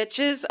those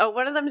bitches. Oh,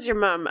 one of them's your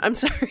mum. I'm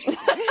sorry.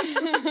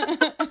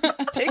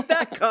 Take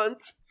that,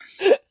 cunts.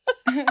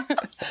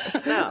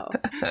 No.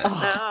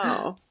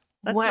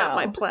 That's not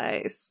my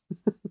place.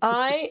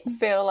 I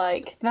feel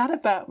like that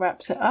about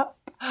wraps it up.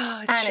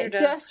 Oh, and sure it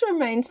does. just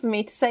remains for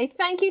me to say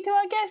thank you to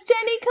our guest,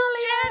 Jenny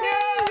Collier.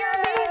 Jenny,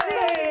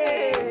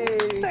 you're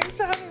amazing. Thanks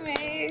for having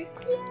me.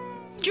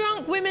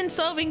 Drunk Women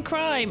Solving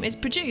Crime is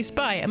produced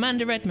by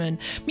Amanda Redman.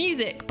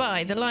 Music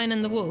by The Lion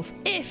and the Wolf.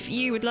 If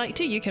you would like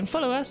to, you can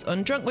follow us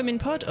on Drunk Women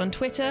Pod on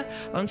Twitter.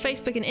 On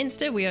Facebook and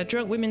Insta, we are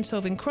Drunk Women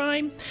Solving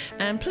Crime.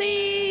 And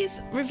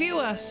please review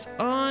us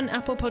on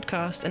Apple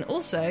Podcast. And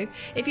also,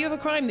 if you have a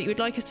crime that you would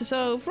like us to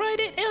solve, write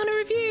it on a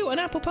review on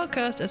Apple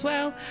Podcast as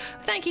well.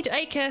 Thank you to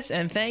ACAS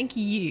and thank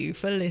you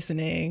for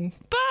listening.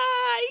 Bye!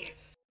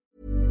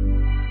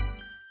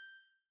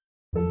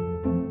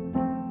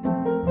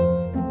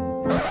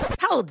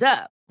 Hold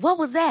up. What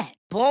was that?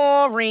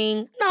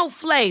 Boring. No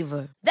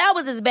flavor. That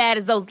was as bad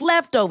as those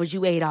leftovers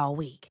you ate all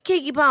week.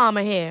 Keke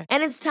Palmer here,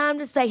 and it's time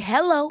to say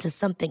hello to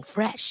something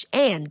fresh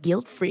and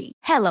guilt-free.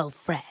 Hello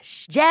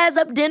Fresh. Jazz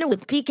up dinner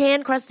with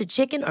pecan-crusted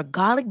chicken or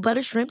garlic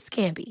butter shrimp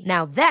scampi.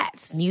 Now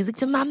that's music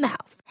to my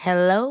mouth.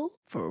 Hello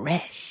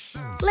Fresh.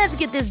 Let's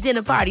get this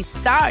dinner party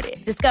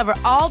started. Discover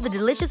all the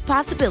delicious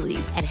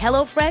possibilities at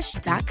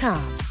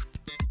HelloFresh.com.